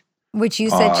week. Which you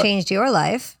said changed your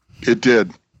life. It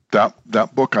did.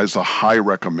 That book is a high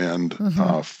recommend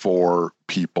for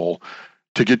people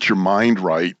to get your mind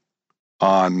right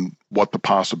on what the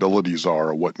possibilities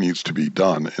are, what needs to be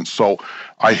done. And so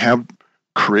I have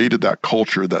created that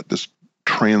culture that this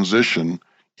transition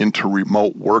into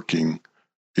remote working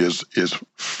is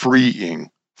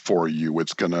freeing for you.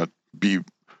 It's going to be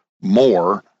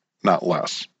more, not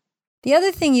less. The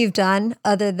other thing you've done,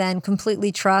 other than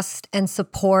completely trust and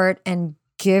support and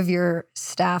give your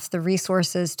staff the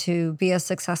resources to be as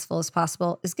successful as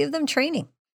possible, is give them training.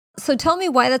 So tell me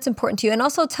why that's important to you. And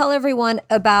also tell everyone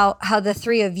about how the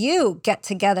three of you get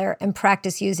together and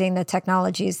practice using the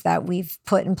technologies that we've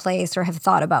put in place or have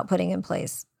thought about putting in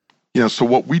place. Yeah, so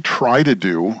what we try to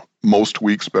do most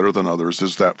weeks better than others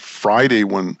is that Friday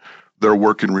when they're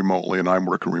working remotely and I'm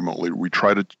working remotely, we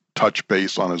try to touch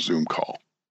base on a Zoom call.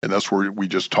 And that's where we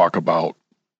just talk about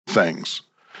things.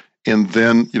 And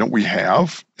then, we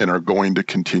have and are going to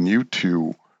continue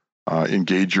to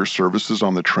engage your services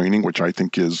on the training, which I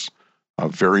think is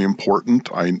very important.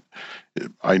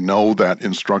 I know that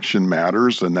instruction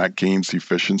matters and that gains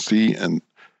efficiency. And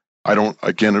I don't,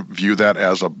 again, view that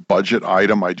as a budget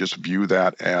item. I just view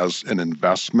that as an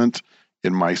investment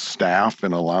in my staff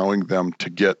and allowing them to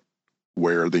get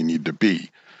where they need to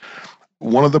be.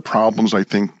 One of the problems I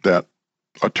think that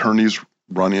attorneys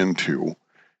run into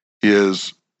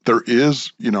is there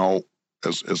is,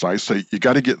 as I say, you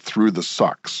got to get through the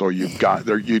suck. So you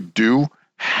do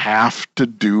have to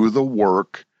do the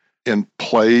work and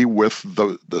play with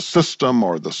the system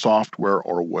or the software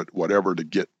or whatever to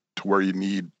get to where you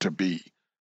need to be.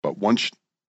 But once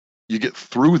you get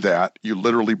through that, you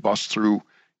literally bust through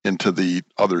into the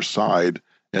other side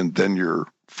and then you're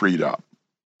freed up.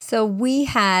 So we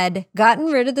had gotten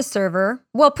rid of the server.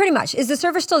 Well, pretty much. Is the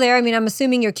server still there? I mean, I'm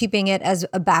assuming you're keeping it as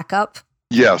a backup.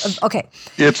 Yes. Okay.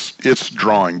 It's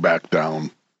drawing back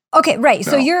down. Okay, right.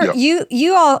 Now, So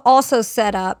you all also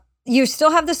set up, you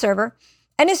still have the server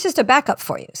and it's just a backup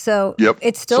for you. So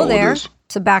it's still there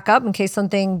to back up in case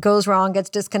something goes wrong, gets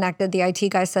disconnected. The IT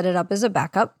guy set it up as a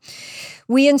backup.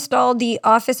 We installed the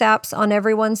Office apps on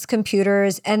everyone's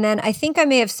computers. And then I think I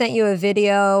may have sent you a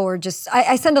video or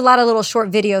I send a lot of little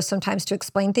short videos sometimes to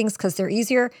explain things because they're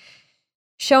easier,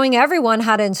 showing everyone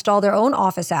how to install their own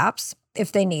Office apps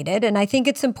if they need it. And I think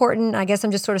it's important, I guess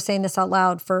I'm just sort of saying this out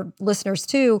loud for listeners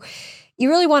too, you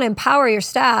really want to empower your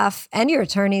staff and your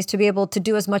attorneys to be able to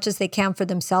do as much as they can for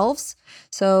themselves.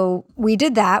 So we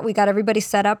did that. We got everybody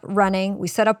set up running. We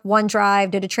set up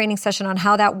OneDrive, did a training session on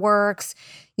how that works.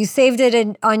 You saved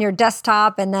it on your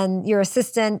desktop, and then your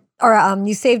assistant, or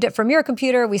you saved it from your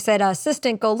computer. We said,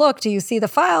 assistant, go look. Do you see the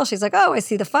file? She's like, oh, I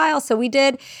see the file. So we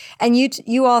did. And you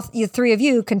three of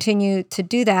you continue to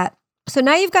do that. So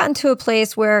now you've gotten to a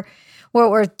place where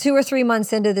we're 2 or 3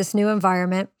 months into this new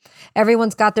environment.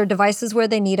 Everyone's got their devices where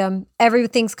they need them.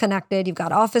 Everything's connected. You've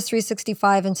got Office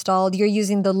 365 installed. You're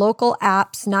using the local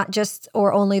apps, not just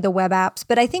or only the web apps.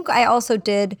 But I think I also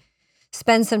did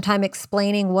spend some time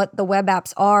explaining what the web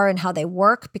apps are and how they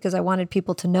work, because I wanted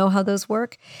people to know how those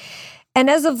work. And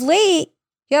as of late,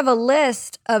 you have a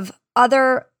list of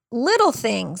other little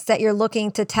things that you're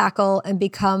looking to tackle and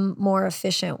become more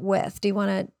efficient with. Do you want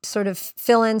to sort of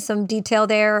fill in some detail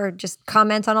there or just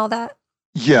comment on all that?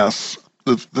 Yes.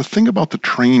 The thing about the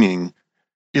training,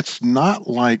 it's not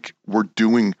like we're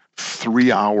doing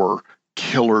 3-hour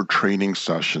killer training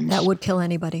sessions. That would kill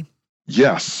anybody.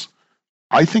 Yes.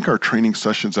 I think our training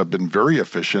sessions have been very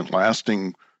efficient,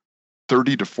 lasting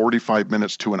 30 to 45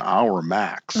 minutes to an hour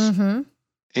max. Mm-hmm.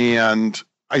 And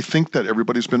I think that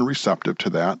everybody's been receptive to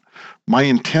that. My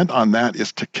intent on that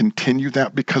is to continue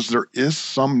that, because there is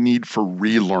some need for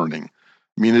relearning.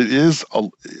 I mean, it is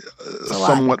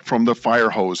somewhat from the fire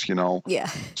hose, Yeah.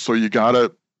 So you got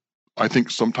to, I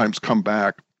think, sometimes come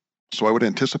back. So I would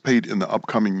anticipate in the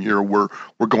upcoming year we're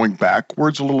going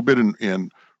backwards a little bit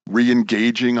and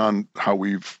re-engaging on how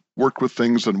we've worked with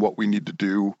things and what we need to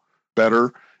do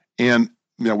better. And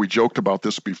we joked about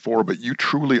this before, but you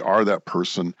truly are that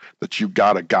person that you've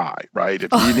got a guy, right?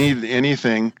 If you need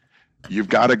anything, you've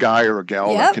got a guy or a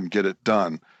gal that can get it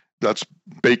done. That's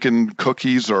baking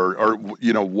cookies or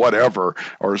whatever,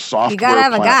 or software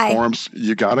platforms.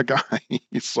 You got a guy.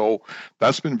 So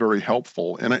that's been very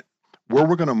helpful. And where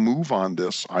we're going to move on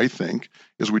this, I think,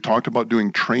 is we talked about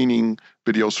doing training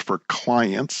videos for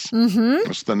clients. Mm-hmm.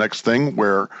 That's the next thing,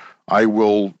 where I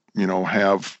will,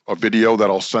 have a video that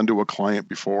I'll send to a client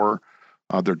before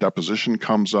their deposition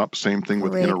comes up. Same thing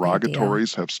with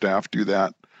interrogatories, have staff do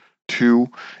that too.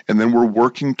 And then we're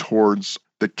working towards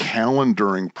the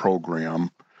calendaring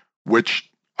program, which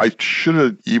I should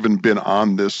have even been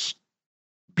on this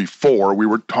before. We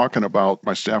were talking about,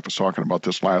 my staff was talking about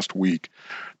this last week.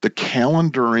 The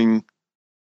calendaring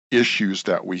issues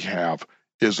that we have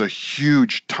is a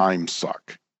huge time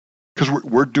suck, because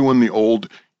we're doing the old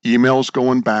emails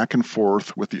going back and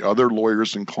forth with the other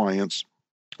lawyers and clients.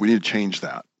 We need to change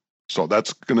that. So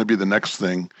that's going to be the next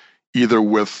thing, either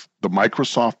with the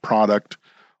Microsoft product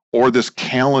or this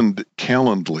Calendly.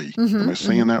 Mm-hmm, Am I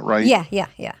saying that right? Yeah.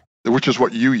 Which is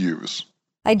what you use.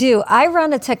 I do. I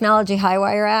run a technology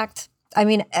high-wire act. I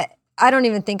mean, I don't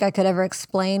even think I could ever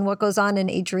explain what goes on in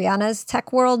Adriana's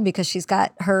tech world, because she's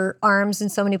got her arms in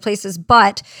so many places.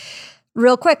 But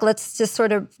real quick, let's just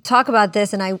sort of talk about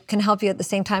this, and I can help you at the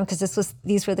same time, because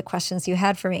these were the questions you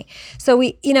had for me. So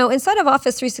we, inside of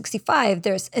Office 365,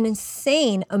 there's an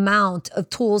insane amount of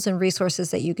tools and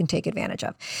resources that you can take advantage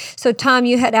of. So Tom,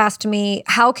 you had asked me,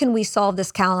 how can we solve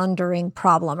this calendaring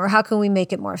problem, or how can we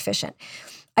make it more efficient?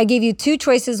 I gave you 2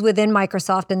 choices within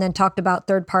Microsoft and then talked about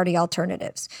third-party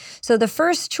alternatives. So the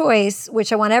first choice,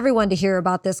 which I want everyone to hear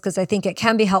about this because I think it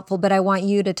can be helpful, but I want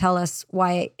you to tell us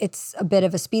why it's a bit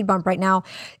of a speed bump right now,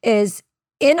 is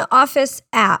in Office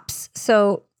apps.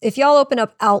 So if y'all open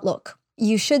up Outlook,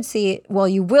 you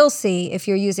will see, if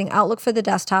you're using Outlook for the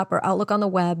desktop or Outlook on the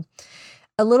web,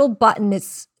 a little button.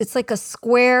 It's like a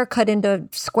square cut into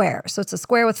square. So it's a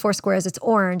square with 4 squares. It's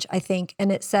orange, I think.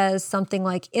 And it says something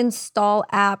like install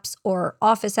apps or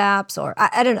Office apps, or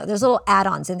I don't know. There's little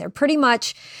add-ons in there. Pretty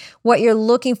much what you're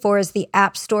looking for is the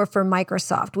App Store for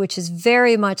Microsoft, which is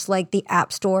very much like the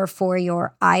App Store for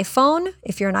your iPhone,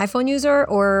 if you're an iPhone user,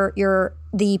 or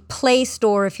the Play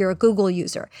Store if you're a Google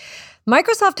user.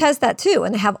 Microsoft has that too,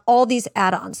 and they have all these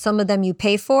add-ons. Some of them you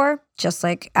pay for, just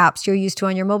like apps you're used to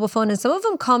on your mobile phone, and some of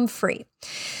them come free.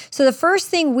 So the first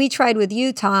thing we tried with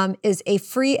you, Tom, is a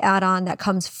free add-on that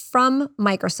comes from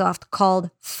Microsoft called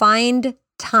Find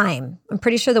Time. I'm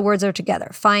pretty sure the words are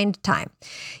together, Find Time.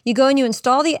 You go and you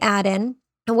install the add-in,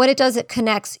 and what it does, it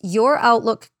connects your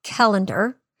Outlook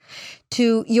calendar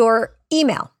to your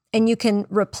email, and you can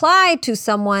reply to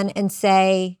someone and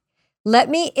say,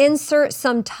 let me insert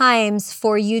some times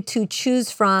for you to choose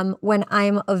from when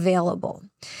I'm available.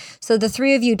 So the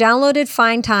 3 of you downloaded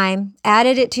Find Time,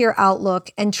 added it to your Outlook,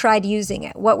 and tried using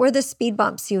it. What were the speed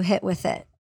bumps you hit with it?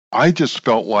 I just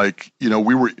felt like,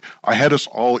 I had us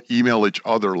all email each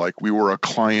other like we were a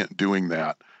client doing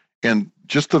that. And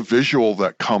just the visual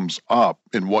that comes up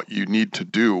and what you need to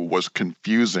do was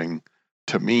confusing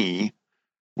to me,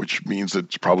 which means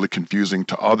it's probably confusing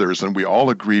to others. And we all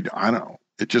agreed, I don't know,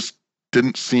 it just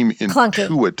didn't seem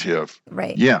intuitive.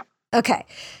 Right. Yeah. Okay.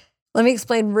 Let me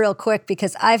explain real quick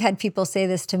because I've had people say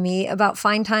this to me about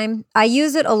Find Time. I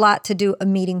use it a lot to do a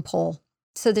meeting poll.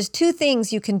 So there's two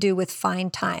things you can do with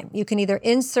Find Time. You can either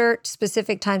insert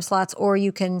specific time slots or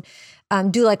you can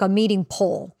do like a meeting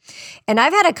poll. And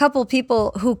I've had a couple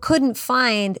people who couldn't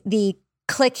find the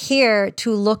click here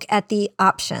to look at the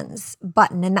options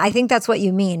button. And I think that's what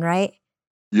you mean, right?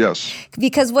 Yes.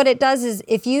 Because what it does is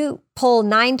if you poll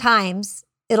 9 times,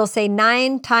 it'll say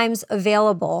 9 times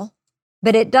available,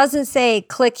 but it doesn't say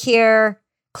click here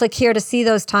to see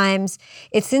those times.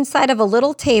 It's inside of a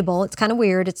little table. It's kind of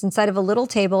weird. It's inside of a little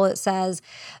table. It says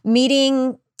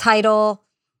meeting title,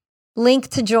 link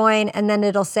to join, and then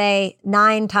it'll say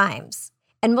 9 times.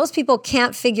 And most people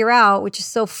can't figure out, which is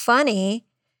so funny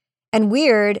and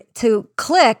weird, to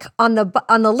click on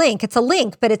the link. It's a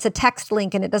link, but it's a text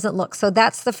link and it doesn't look. So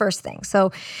that's the first thing.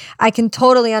 So I can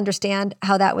totally understand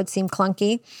how that would seem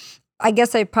clunky. I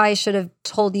guess I probably should have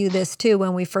told you this too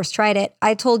when we first tried it.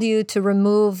 I told you to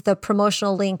remove the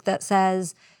promotional link that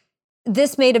says,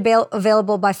 this made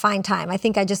available by Find Time. I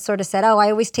think I just sort of said,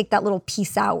 I always take that little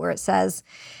piece out where it says.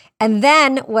 And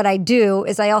then what I do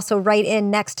is I also write in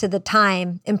next to the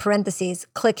time, in parentheses,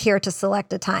 click here to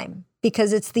select a time.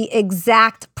 Because it's the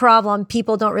exact problem.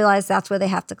 People don't realize that's where they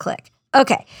have to click.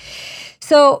 Okay,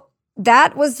 so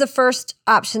that was the first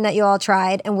option that you all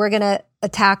tried, and we're going to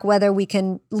attack whether we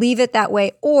can leave it that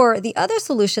way. Or the other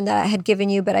solution that I had given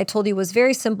you, but I told you was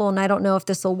very simple, and I don't know if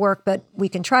this will work, but we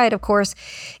can try it, of course,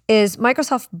 is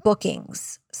Microsoft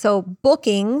Bookings. So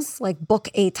Bookings, like book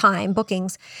a time,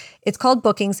 Bookings, it's called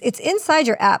Bookings. It's inside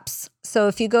your apps. So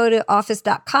if you go to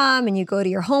office.com and you go to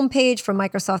your homepage for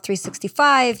Microsoft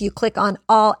 365, you click on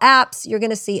all apps, you're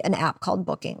going to see an app called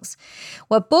Bookings.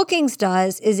 What Bookings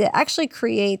does is it actually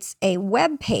creates a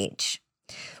web page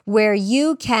where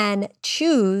you can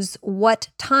choose what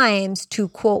times to,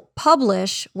 quote,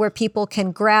 publish, where people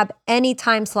can grab any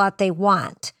time slot they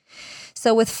want.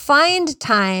 So with Find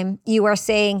Time, you are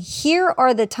saying, here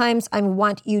are the times I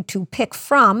want you to pick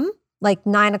from, like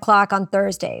 9 o'clock on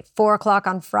Thursday, 4 o'clock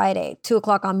on Friday, 2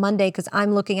 o'clock on Monday, because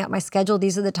I'm looking at my schedule.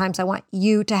 These are the times I want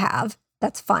you to have.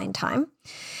 That's Find Time.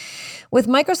 With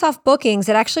Microsoft Bookings,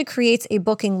 it actually creates a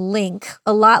booking link,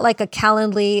 a lot like a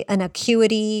Calendly, an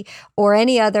Acuity, or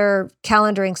any other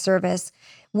calendaring service,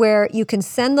 where you can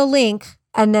send the link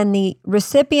and then the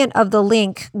recipient of the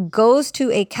link goes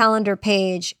to a calendar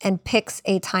page and picks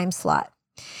a time slot.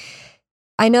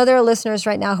 I know there are listeners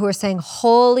right now who are saying,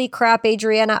 holy crap,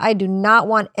 Adriana, I do not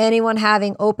want anyone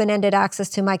having open-ended access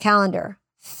to my calendar.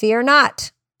 Fear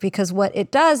not, because what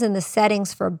it does in the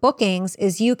settings for Bookings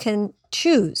is you can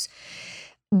choose.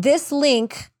 This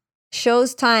link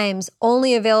shows times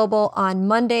only available on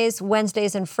Mondays,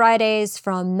 Wednesdays, and Fridays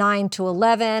from 9 to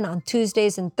 11, on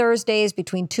Tuesdays and Thursdays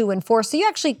between 2 and 4. So you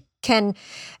actually can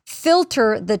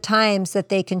filter the times that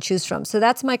they can choose from. So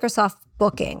that's Microsoft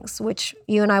Bookings, which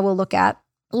you and I will look at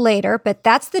later. But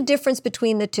that's the difference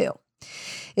between the two,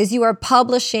 is you are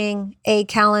publishing a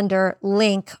calendar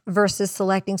link versus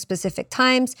selecting specific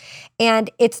times. And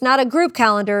it's not a group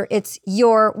calendar, it's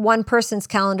your one person's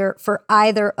calendar for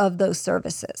either of those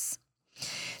services.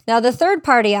 Now, the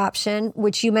third-party option,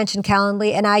 which you mentioned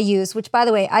Calendly, and I use, which, by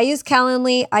the way, I use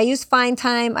Calendly, I use Find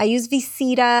Time, I use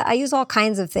Visita, I use all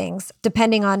kinds of things,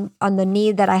 depending on the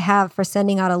need that I have for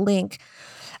sending out a link.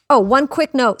 Oh, one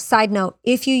quick note, side note,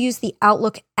 if you use the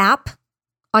Outlook app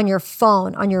on your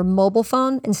phone, on your mobile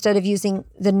phone, instead of using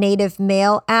the native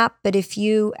Mail app, but if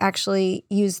you actually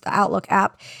use the Outlook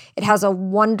app, it has a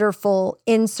wonderful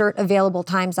insert available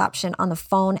times option on the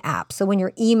phone app. So when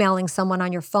you're emailing someone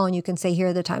on your phone, you can say, here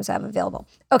are the times I have available.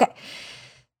 Okay,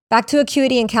 back to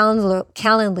Acuity and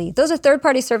Calendly. Those are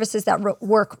third-party services that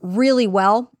work really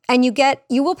well. And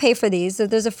you will pay for these. So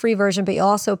there's a free version, but you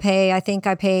also pay, I think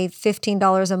I pay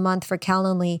 $15 a month for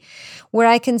Calendly, where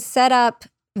I can set up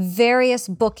various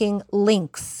booking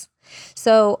links.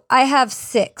 So I have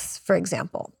 6, for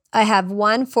example. I have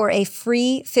one for a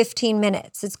free 15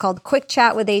 minutes. It's called Quick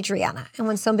Chat with Adriana. And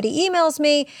when somebody emails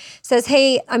me, says,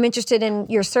 hey, I'm interested in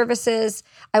your services,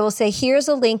 I will say, here's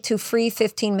a link to free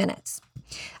 15 minutes.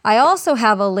 I also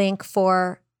have a link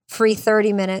for free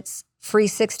 30 minutes, free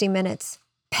 60 minutes,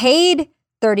 paid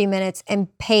 30 minutes,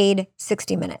 and paid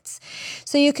 60 minutes.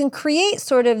 So you can create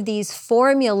sort of these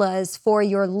formulas for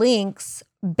your links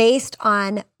based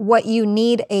on what you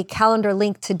need a calendar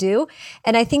link to do.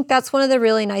 And I think that's one of the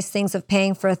really nice things of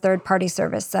paying for a third-party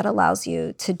service that allows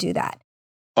you to do that.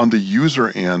 on the user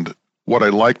end, what I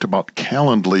liked about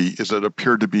Calendly is it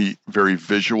appeared to be very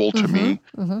visual to me,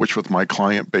 which with my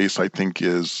client base, I think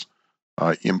is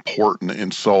important.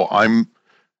 And so I'm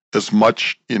as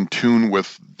much in tune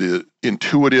with the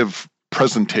intuitive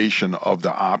presentation of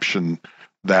the option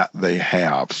that they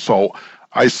have. So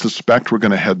I suspect we're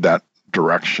going to head that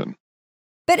direction.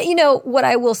 But what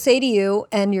I will say to you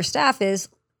and your staff is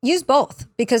use both,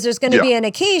 because there's going to be an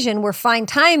occasion where Find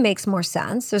Time makes more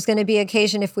sense. There's going to be an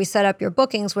occasion if we set up your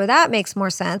bookings where that makes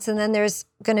more sense. And then there's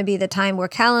going to be the time where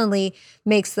Calendly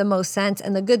makes the most sense.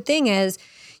 And the good thing is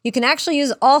you can actually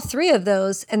use all three of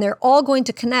those, and they're all going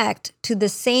to connect to the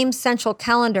same central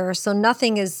calendar. So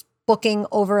nothing is booking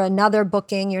over another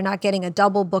booking. You're not getting a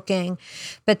double booking,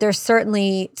 but there's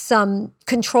certainly some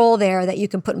control there that you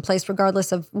can put in place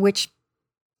regardless of which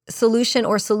solution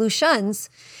or solutions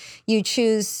you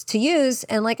choose to use.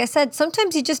 And like I said,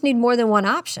 sometimes you just need more than one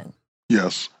option.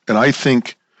 Yes. And I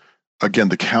think, again,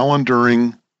 the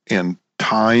calendaring and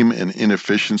time and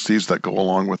inefficiencies that go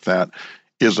along with that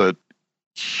is a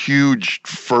huge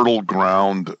fertile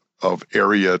ground of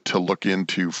area to look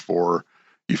into for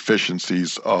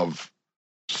efficiencies of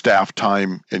staff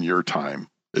time and your time.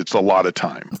 It's a lot of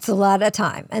time. It's a lot of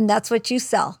time. And that's what you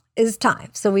sell is time.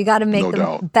 So we got to make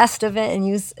the best of it and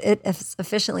use it as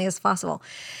efficiently as possible.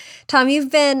 Tom,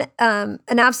 you've been an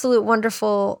absolute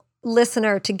wonderful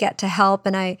listener to get to help.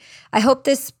 And I hope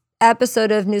this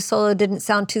episode of New Solo didn't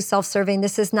sound too self-serving.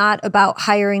 This is not about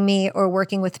hiring me or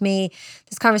working with me.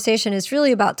 This conversation is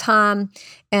really about Tom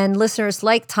and listeners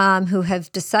like Tom who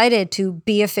have decided to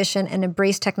be efficient and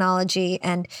embrace technology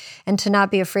and to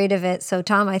not be afraid of it. So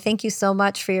Tom, I thank you so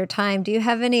much for your time. Do you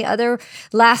have any other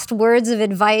last words of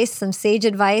advice, some sage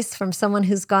advice from someone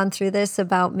who's gone through this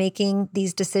about making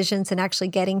these decisions and actually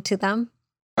getting to them?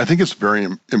 I think it's very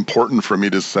important for me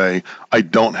to say I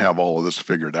don't have all of this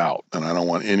figured out. And I don't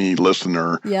want any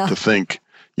listener to think,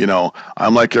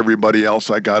 I'm like everybody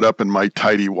else. I got up in my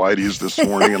tighty-whities this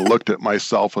morning and looked at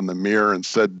myself in the mirror and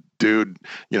said, dude,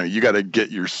 you got to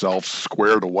get yourself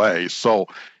squared away. So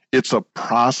it's a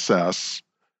process,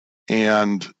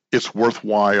 and it's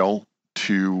worthwhile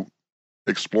to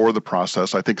explore the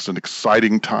process. I think it's an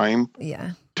exciting time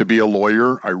to be a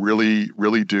lawyer. I really,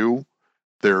 really do.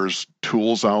 There's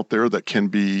tools out there that can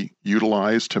be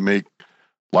utilized to make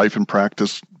life and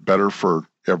practice better for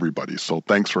everybody. So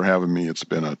thanks for having me. It's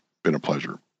been a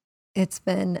pleasure. It's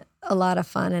been a lot of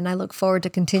fun, and I look forward to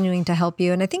continuing to help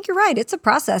you. And I think you're right. It's a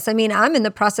process. I mean, I'm in the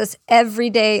process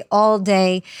every day, all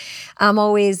day. I'm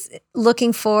always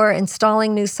looking for,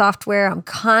 installing new software. I'm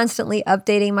constantly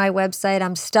updating my website.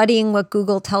 I'm studying what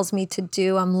Google tells me to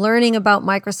do. I'm learning about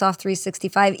Microsoft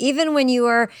 365. Even when you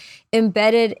are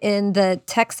embedded in the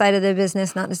tech side of the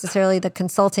business, not necessarily the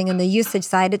consulting and the usage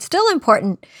side, it's still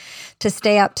important to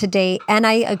stay up to date. And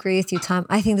I agree with you, Tom.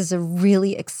 I think this is a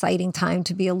really exciting time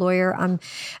to be a lawyer. I'm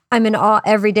in awe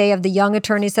every day of the young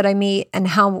attorneys that I meet and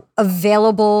how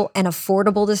available and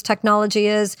affordable this technology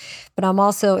is. But I'm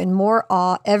also in more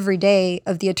awe every day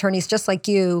of the attorneys just like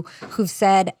you who've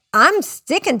said, I'm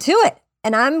sticking to it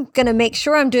and I'm going to make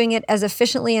sure I'm doing it as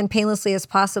efficiently and painlessly as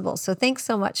possible. So thanks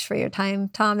so much for your time,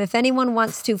 Tom. If anyone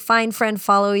wants to find, friend,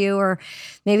 follow you, or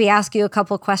maybe ask you a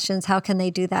couple of questions, how can they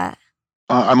do that?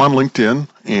 I'm on LinkedIn,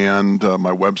 and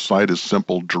my website is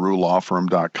simple,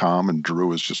 drewlawfirm.com, and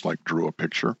Drew is just like Drew a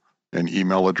picture. And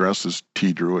email address is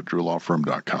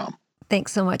tdrew@drewlawfirm.com.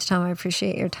 Thanks so much, Tom. I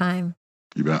appreciate your time.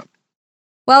 You bet.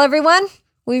 Well, everyone,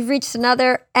 we've reached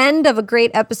another end of a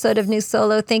great episode of New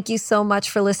Solo. Thank you so much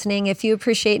for listening. If you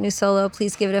appreciate New Solo,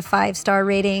 please give it a 5-star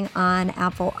rating on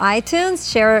Apple iTunes.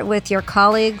 Share it with your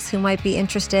colleagues who might be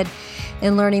interested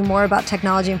in learning more about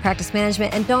technology and practice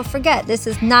management. And don't forget, this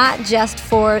is not just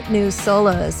for New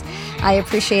Solos. I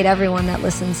appreciate everyone that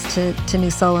listens to New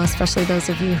Solo, especially those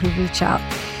of you who reach out.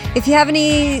 If you have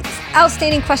any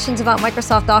outstanding questions about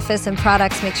Microsoft Office and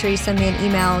products, make sure you send me an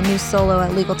email,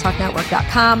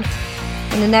 newsolo@legaltalknetwork.com.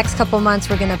 In the next couple months,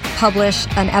 we're going to publish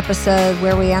an episode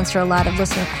where we answer a lot of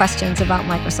listener questions about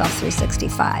Microsoft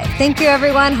 365. Thank you,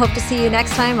 everyone. Hope to see you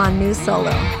next time on New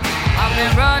Solo. I've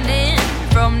been running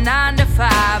from 9 to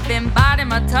 5, been biting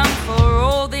my tongue for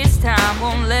all this time.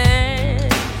 Won't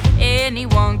let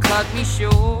anyone cut me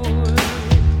short.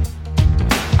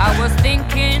 I was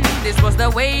thinking this was the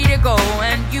way to go,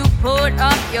 and you put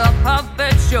up your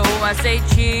puppet show. I say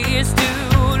cheers to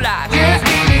life. Just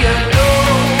leave me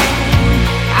alone.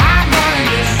 I'm running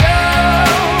the show.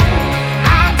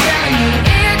 I'm telling you,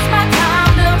 it's my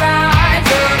time to rise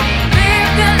up,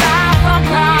 live the life I'm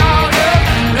proud of.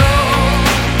 No,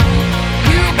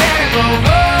 you better go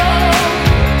home.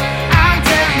 I'm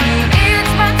telling you,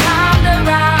 it's my time to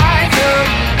rise up,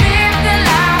 live the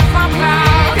life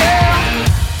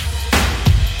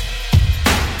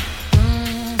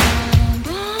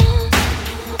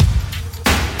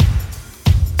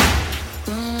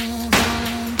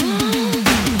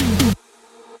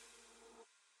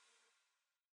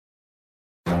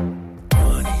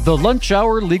The Lunch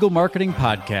Hour Legal Marketing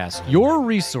Podcast, your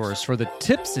resource for the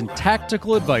tips and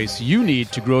tactical advice you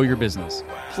need to grow your business.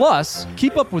 Plus,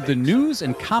 keep up with the news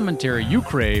and commentary you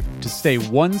crave to stay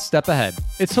one step ahead.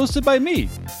 It's hosted by me,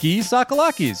 Guy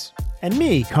Sakalakis. And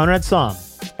me, Conrad Som.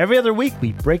 Every other week,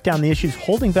 we break down the issues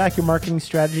holding back your marketing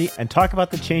strategy and talk about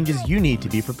the changes you need to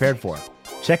be prepared for.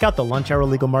 Check out the Lunch Hour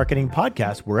Legal Marketing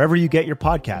Podcast wherever you get your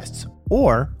podcasts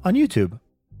or on YouTube.